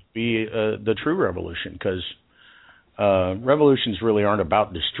think it would be the true revolution, because revolutions really aren't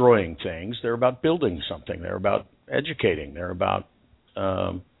about destroying things. They're about building something. They're about educating. They're about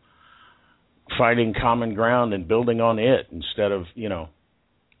finding common ground and building on it instead of,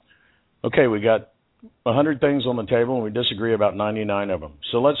 okay, we got 100 things on the table and we disagree about 99 of them.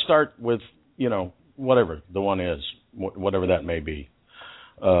 So let's start with, whatever the one is, whatever that may be.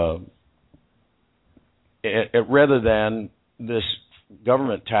 Rather than this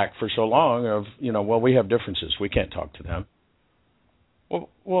government tack for so long of, we have differences. We can't talk to them.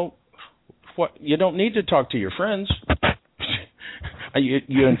 Well, what? You don't need to talk to your friends.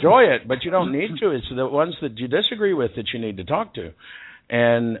 You enjoy it, but you don't need to. It's the ones that you disagree with that you need to talk to.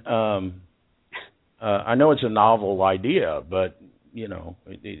 And I know it's a novel idea, but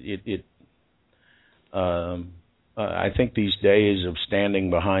I think these days of standing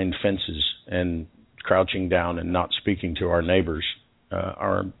behind fences and crouching down and not speaking to our neighbors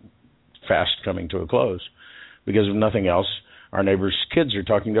are fast coming to a close, because if nothing else, our neighbors' kids are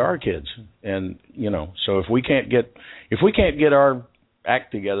talking to our kids, and so if we can't get our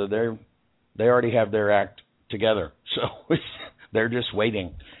act together, they already have their act together, so they're just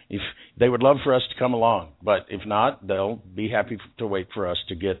waiting. If they would love for us to come along, but if not, they'll be happy to wait for us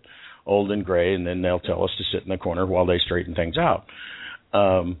to get old and gray, and then they'll tell us to sit in the corner while they straighten things out.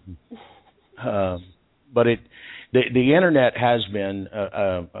 But the internet has been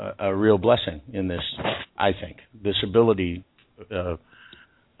a real blessing in this. I think this ability,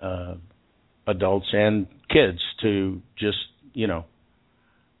 adults and kids, to just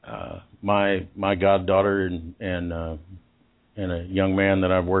my goddaughter and a young man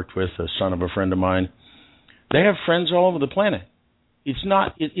that I've worked with, a son of a friend of mine, they have friends all over the planet. It's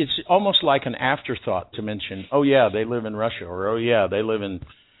not. It's almost like an afterthought to mention, oh yeah, they live in Russia, or oh yeah, they live in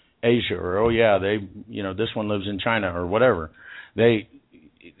Asia, or oh yeah, this one lives in China, or whatever.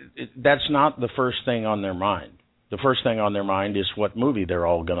 That's not the first thing on their mind. The first thing on their mind is what movie they're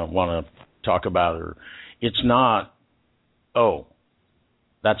all going to want to talk about, or it's not, oh,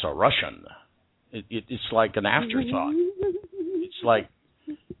 that's a Russian. It's like an afterthought. It's like,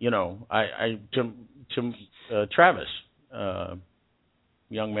 Travis,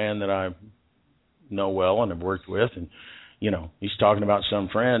 young man that I know well and have worked with, and he's talking about some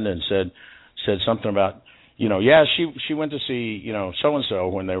friend and said something about, yeah, she went to see, so and so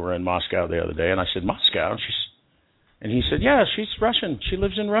when they were in Moscow the other day, and I said, Moscow? And he said, yeah, she's Russian. She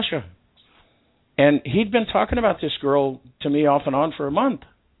lives in Russia. And he'd been talking about this girl to me off and on for a month,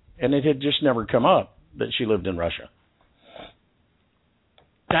 and it had just never come up that she lived in Russia.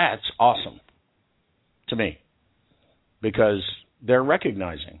 That's awesome to me, because they're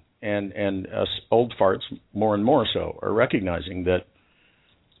recognizing, and us old farts more and more so are recognizing that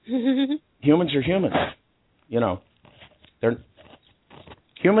humans are humans.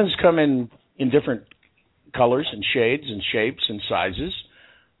 Humans come in different colors and shades and shapes and sizes,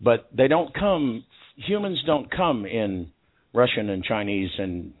 but humans don't come in Russian and Chinese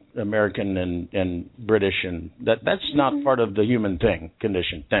and American and British, and that's not part of the human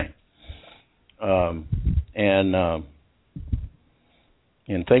condition thing.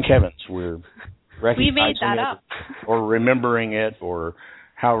 And thank heavens we're recognizing we made that it, up. or remembering it, or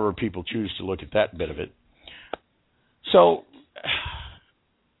however people choose to look at that bit of it. So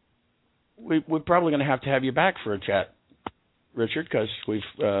we're probably going to have you back for a chat, Richard, because we've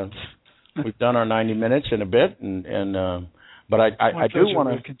done our 90 minutes in a bit, but I do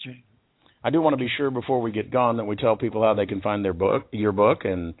want to be sure before we get gone that we tell people how they can find your book,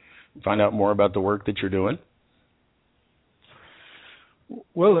 and find out more about the work that you're doing.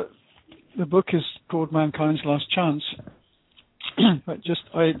 Well, the book is called Mankind's Last Chance. It's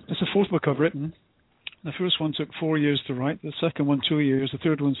the fourth book I've written. The first one took 4 years to write, the second one 2 years, the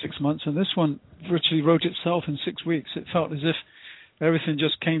third one 6 months, and this one virtually wrote itself in 6 weeks. It felt as if everything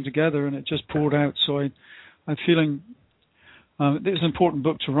just came together and it just poured out. So I'm feeling it was an important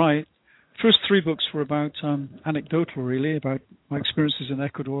book to write. First 3 books were about anecdotal, really, about my experiences in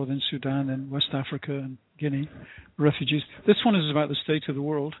Ecuador, then Sudan, and West Africa and Guinea, refugees. This one is about the state of the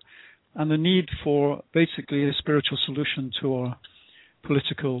world and the need for basically a spiritual solution to our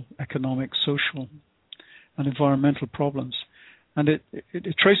political, economic, social, and environmental problems. And it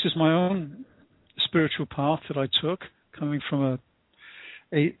traces my own spiritual path that I took, coming from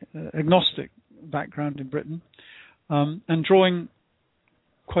a agnostic background in Britain, and drawing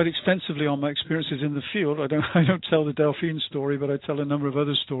quite extensively on my experiences in the field. I don't tell the Delphine story, but I tell a number of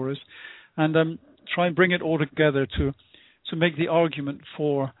other stories, and try and bring it all together to make the argument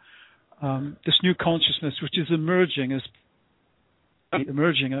for this new consciousness, which is emerging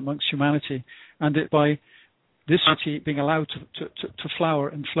amongst humanity, and that by this humanity being allowed to flower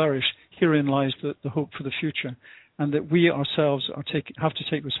and flourish, herein lies the hope for the future, and that we ourselves have to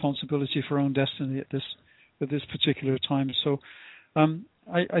take responsibility for our own destiny at this particular time. So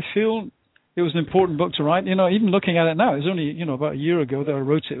I feel it was an important book to write. Even looking at it now, it was only, about a year ago that I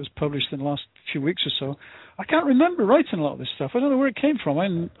wrote it. It was published in the last few weeks or so. I can't remember writing a lot of this stuff. I don't know where it came from.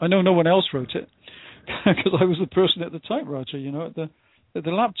 I know no one else wrote it because I was the person at the typewriter, at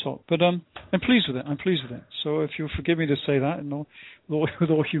the laptop. But I'm pleased with it. I'm pleased with it. So if you'll forgive me to say that, with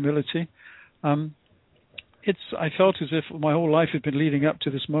all humility, I felt as if my whole life had been leading up to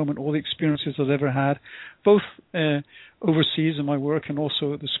this moment. All the experiences I'd ever had, both overseas in my work and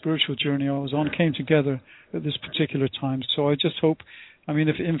also the spiritual journey I was on, came together at this particular time. So I just hope,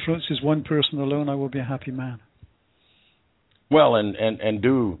 if it influences one person alone, I will be a happy man. Well, and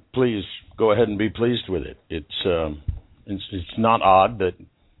do please go ahead and be pleased with it. It's not odd that,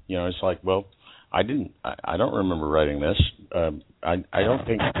 it's like, well, I don't remember writing this.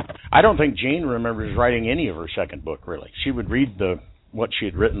 I don't think Jean remembers writing any of her second book, really. She would read what she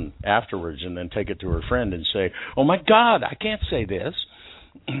had written afterwards and then take it to her friend and say, "Oh my God, I can't say this."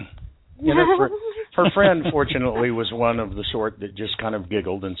 Her friend, fortunately, was one of the sort that just kind of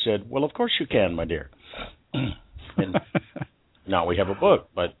giggled and said, "Well, of course you can, my dear." And now we have a book,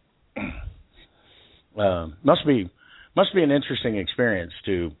 but must be an interesting experience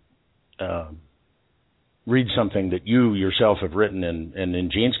to read something that you yourself have written, and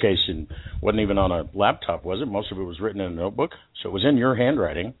in Jean's case, it wasn't even on a laptop, was it? Most of it was written in a notebook, so it was in your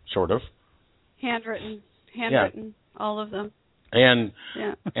handwriting, sort of. Handwritten, yeah. All of them. And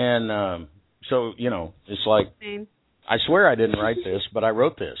so it's like, same. I swear I didn't write this, but I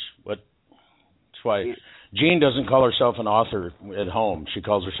wrote this. But that's why Jean doesn't call herself an author at home; she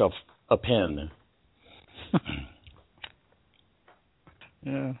calls herself a pen.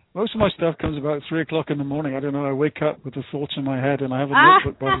 Yeah, most of my stuff comes about 3 o'clock in the morning. I don't know. I wake up with the thoughts in my head, and I have a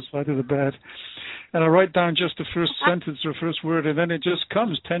notebook by the side of the bed, and I write down just the first sentence or first word, and then it just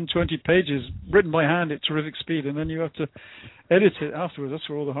comes 10, 20 pages written by hand at terrific speed, and then you have to edit it afterwards. That's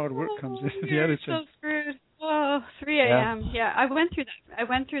where all the hard work comes in, the editing. So screwed. Oh, 3 a.m. Yeah, I went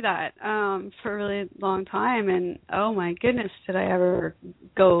through that for a really long time, and oh my goodness, did I ever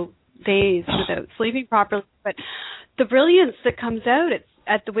go days without sleeping properly. But the brilliance that comes out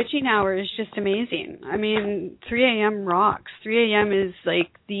at the witching hour is just amazing. 3 a.m. rocks. 3 a.m. is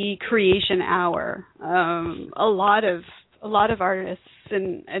like the creation hour. A lot of artists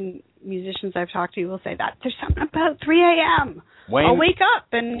and musicians I've talked to will say that. There's something about 3 a.m. I'll wake up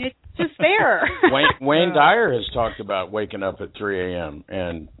and it's just there. Wayne Dyer has talked about waking up at 3 a.m.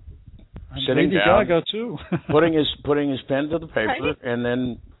 and sitting down, Gaga too. putting his pen to the paper, right? And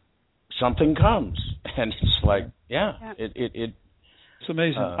then something comes, and it's like, it's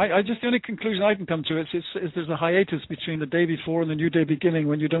amazing. I just, the only conclusion I can come to is there's a hiatus between the day before and the new day beginning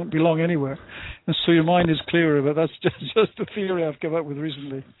when you don't belong anywhere, and so your mind is clearer. But that's just a theory I've come up with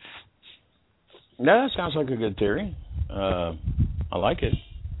recently. No, that sounds like a good theory. I like it.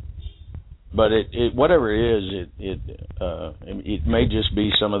 But it whatever it is, it may just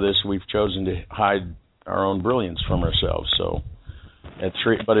be some of this we've chosen to hide our own brilliance from ourselves. So at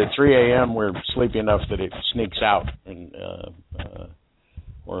 3 a.m. we're sleepy enough that it sneaks out, and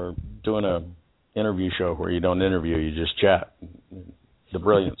we're doing a interview show where you don't interview, you just chat. The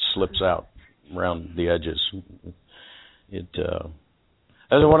brilliance slips out around the edges. That's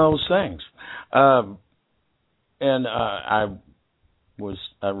one of those things. And I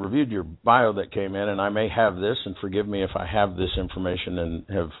reviewed your bio that came in, and I may have this, and forgive me if I have this information and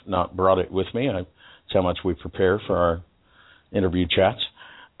have not brought it with me. It's how much we prepare for our interview chats.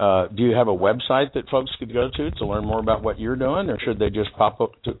 Do you have a website that folks could go to learn more about what you're doing, or should they just pop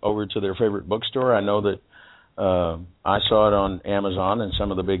up over to their favorite bookstore? I know that I saw it on Amazon and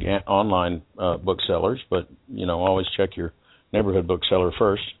some of the big online booksellers, but always check your neighborhood bookseller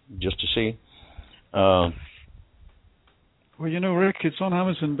first just to see. Well, Rick, it's on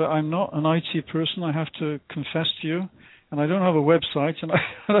Amazon, but I'm not an IT person, I have to confess to you, and I don't have a website, and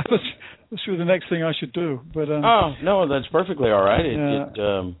that's the next thing I should do. But oh, no, that's perfectly all right.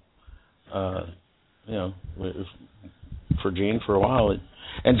 For Jean for a while,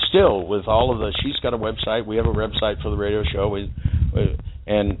 and still with all of she's got a website. We have a website for the radio show. And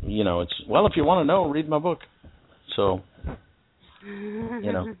it's, well, if you want to know, read my book. So,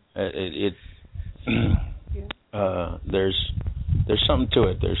 there's something to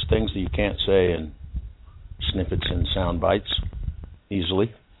it. There's things that you can't say in snippets and sound bites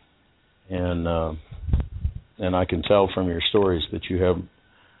easily, and I can tell from your stories that you have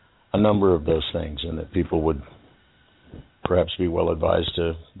a number of those things, and that people would perhaps be well advised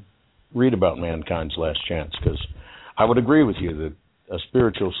to read about Mankind's Last Chance, because I would agree with you that a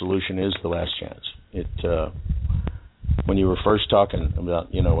spiritual solution is the last chance. when you were first talking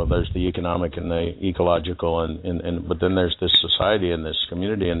about, well, there's the economic and the ecological, and but then there's this society and this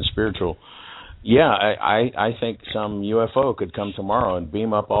community and the spiritual. Yeah, I think some UFO could come tomorrow and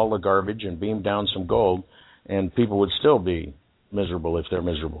beam up all the garbage and beam down some gold, and people would still be miserable if they're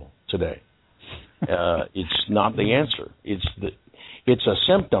miserable today. It's not the answer. It's a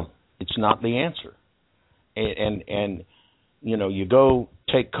symptom. It's not the answer. And you go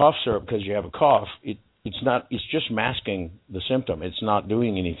take cough syrup because you have a cough. It's just masking the symptom. It's not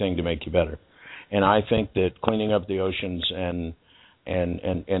doing anything to make you better. And I think that cleaning up the oceans and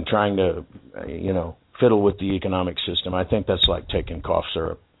trying to fiddle with the economic system, I think that's like taking cough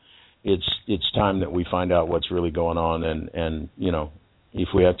syrup. It's time that we find out what's really going on, and if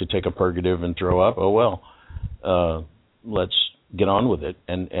we have to take a purgative and throw up, oh well, let's get on with it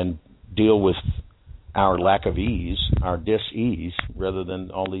and deal with our lack of ease, our dis-ease, rather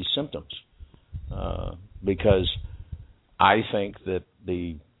than all these symptoms. Because I think that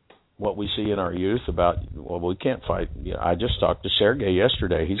what we see in our youth about, well, we can't fight. I just talked to Sergey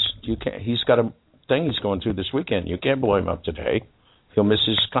yesterday. He's got a thing he's going through this weekend. You can't blow him up today. He'll miss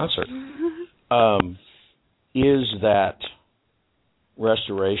his concert. Is that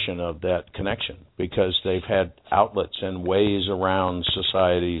restoration of that connection, because they've had outlets and ways around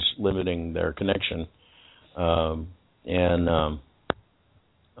societies limiting their connection. I'm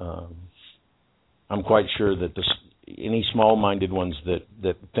quite sure that any small-minded ones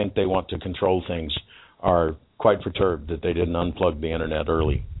that think they want to control things are quite perturbed that they didn't unplug the internet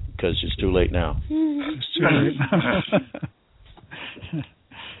early, because it's too late now. It's too late.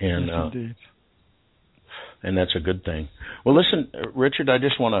 And that's a good thing. Well, listen, Richard, I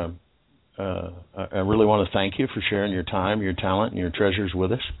just want to, I really want to thank you for sharing your time, your talent, and your treasures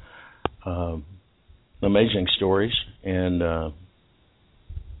with us. Amazing stories and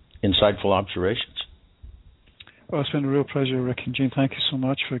insightful observations. Well, it's been a real pleasure, Rick and Jean. Thank you so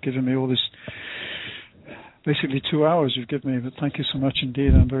much for giving me all this. Basically 2 hours you've given me, but thank you so much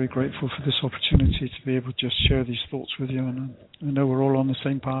indeed. I'm very grateful for this opportunity to be able to just share these thoughts with you, and I know we're all on the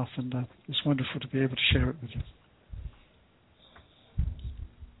same path, and it's wonderful to be able to share it with you.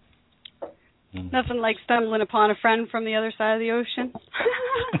 Nothing like stumbling upon a friend from the other side of the ocean.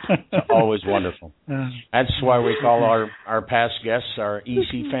 Always wonderful. That's why we call our past guests our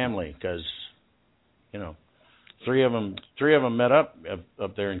EC family, because three of them met up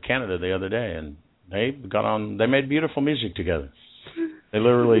there in Canada the other day, and they got on. They made beautiful music together. They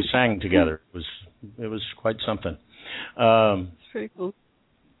literally sang together. It was quite something. It's pretty cool.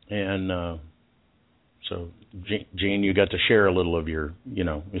 And so, Jean, you got to share a little of your.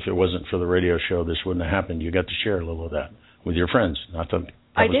 If it wasn't for the radio show, this wouldn't have happened. You got to share a little of that with your friends. That was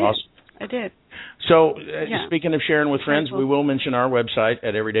awesome. I did. So, speaking of sharing with friends, we will mention our website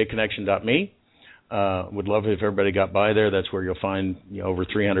at everydayconnection.me. Would love it if everybody got by there. That's where you'll find over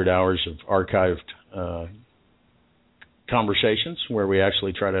 300 hours of archived conversations where we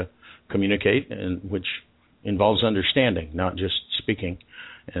actually try to communicate, and which involves understanding, not just speaking.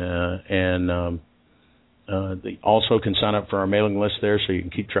 They also can sign up for our mailing list there, so you can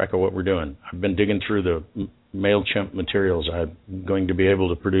keep track of what we're doing. I've been digging through the MailChimp materials. I'm going to be able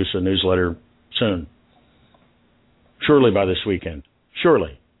to produce a newsletter soon. Surely by this weekend.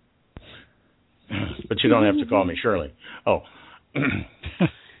 Surely. But you don't have to call me Shirley. Oh.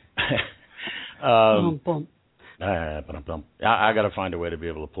 I got to find a way to be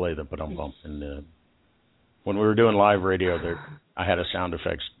able to play the ba-dum-bum. And when we were doing live radio, I had a sound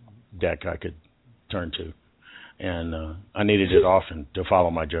effects deck I could turn to, and I needed it often to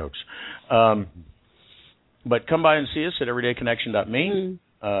follow my jokes. But come by and see us at everydayconnection.me.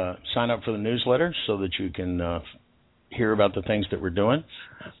 Sign up for the newsletter so that you can hear about the things that we're doing.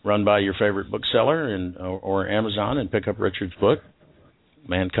 Run by your favorite bookseller or Amazon and pick up Richard's book,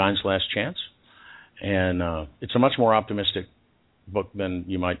 Mankind's Last Chance. And it's a much more optimistic book than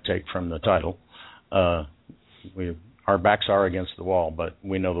you might take from the title. Our backs are against the wall, but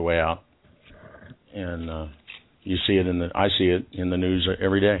we know the way out. And you see it I see it in the news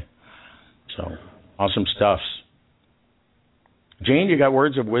every day. So awesome stuff. Jean, you got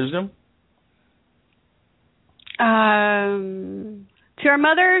words of wisdom? To our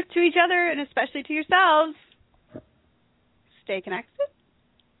mother, to each other, and especially to yourselves, stay connected.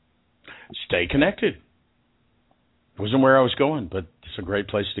 Stay connected. Wasn't where I was going, but it's a great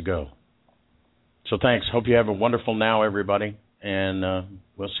place to go. So thanks. Hope you have a wonderful now, everybody, and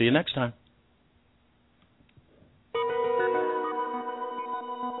we'll see you next time.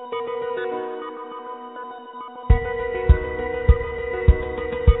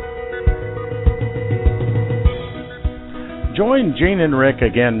 Join Jean and Rick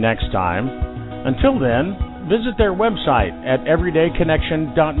again next time. Until then, visit their website at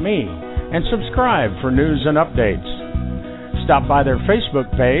everydayconnection.me and subscribe for news and updates. Stop by their Facebook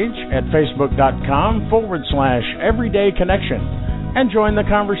page at facebook.com/everydayconnection and join the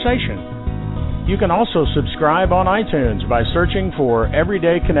conversation. You can also subscribe on iTunes by searching for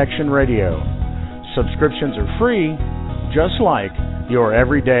Everyday Connection Radio. Subscriptions are free, just like your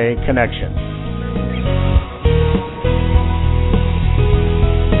Everyday Connection.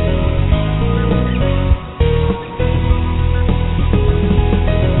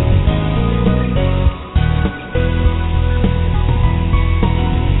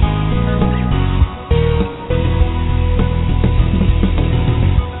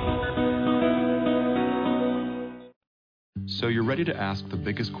 So you're ready to ask the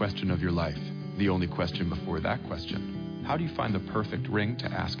biggest question of your life, the only question before that question. How do you find the perfect ring to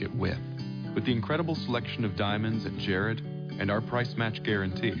ask it with? With the incredible selection of diamonds at Jared and our price match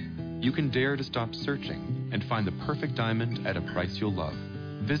guarantee, you can dare to stop searching and find the perfect diamond at a price you'll love.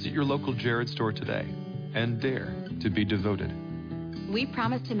 Visit your local Jared store today and dare to be devoted. We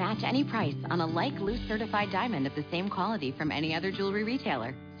promise to match any price on a like loose certified diamond of the same quality from any other jewelry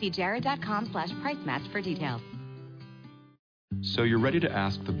retailer. See jared.com/price match for details. So you're ready to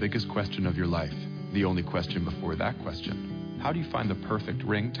ask the biggest question of your life, the only question before that question. How do you find the perfect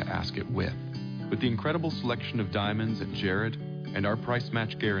ring to ask it with? With the incredible selection of diamonds at Jared and our price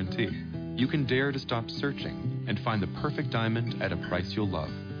match guarantee, you can dare to stop searching and find the perfect diamond at a price you'll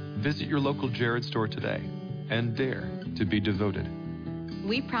love. Visit your local Jared store today and dare to be devoted.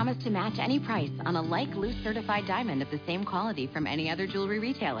 We promise to match any price on a like loose certified diamond of the same quality from any other jewelry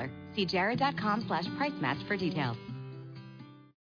retailer. See jared.com/price match for details.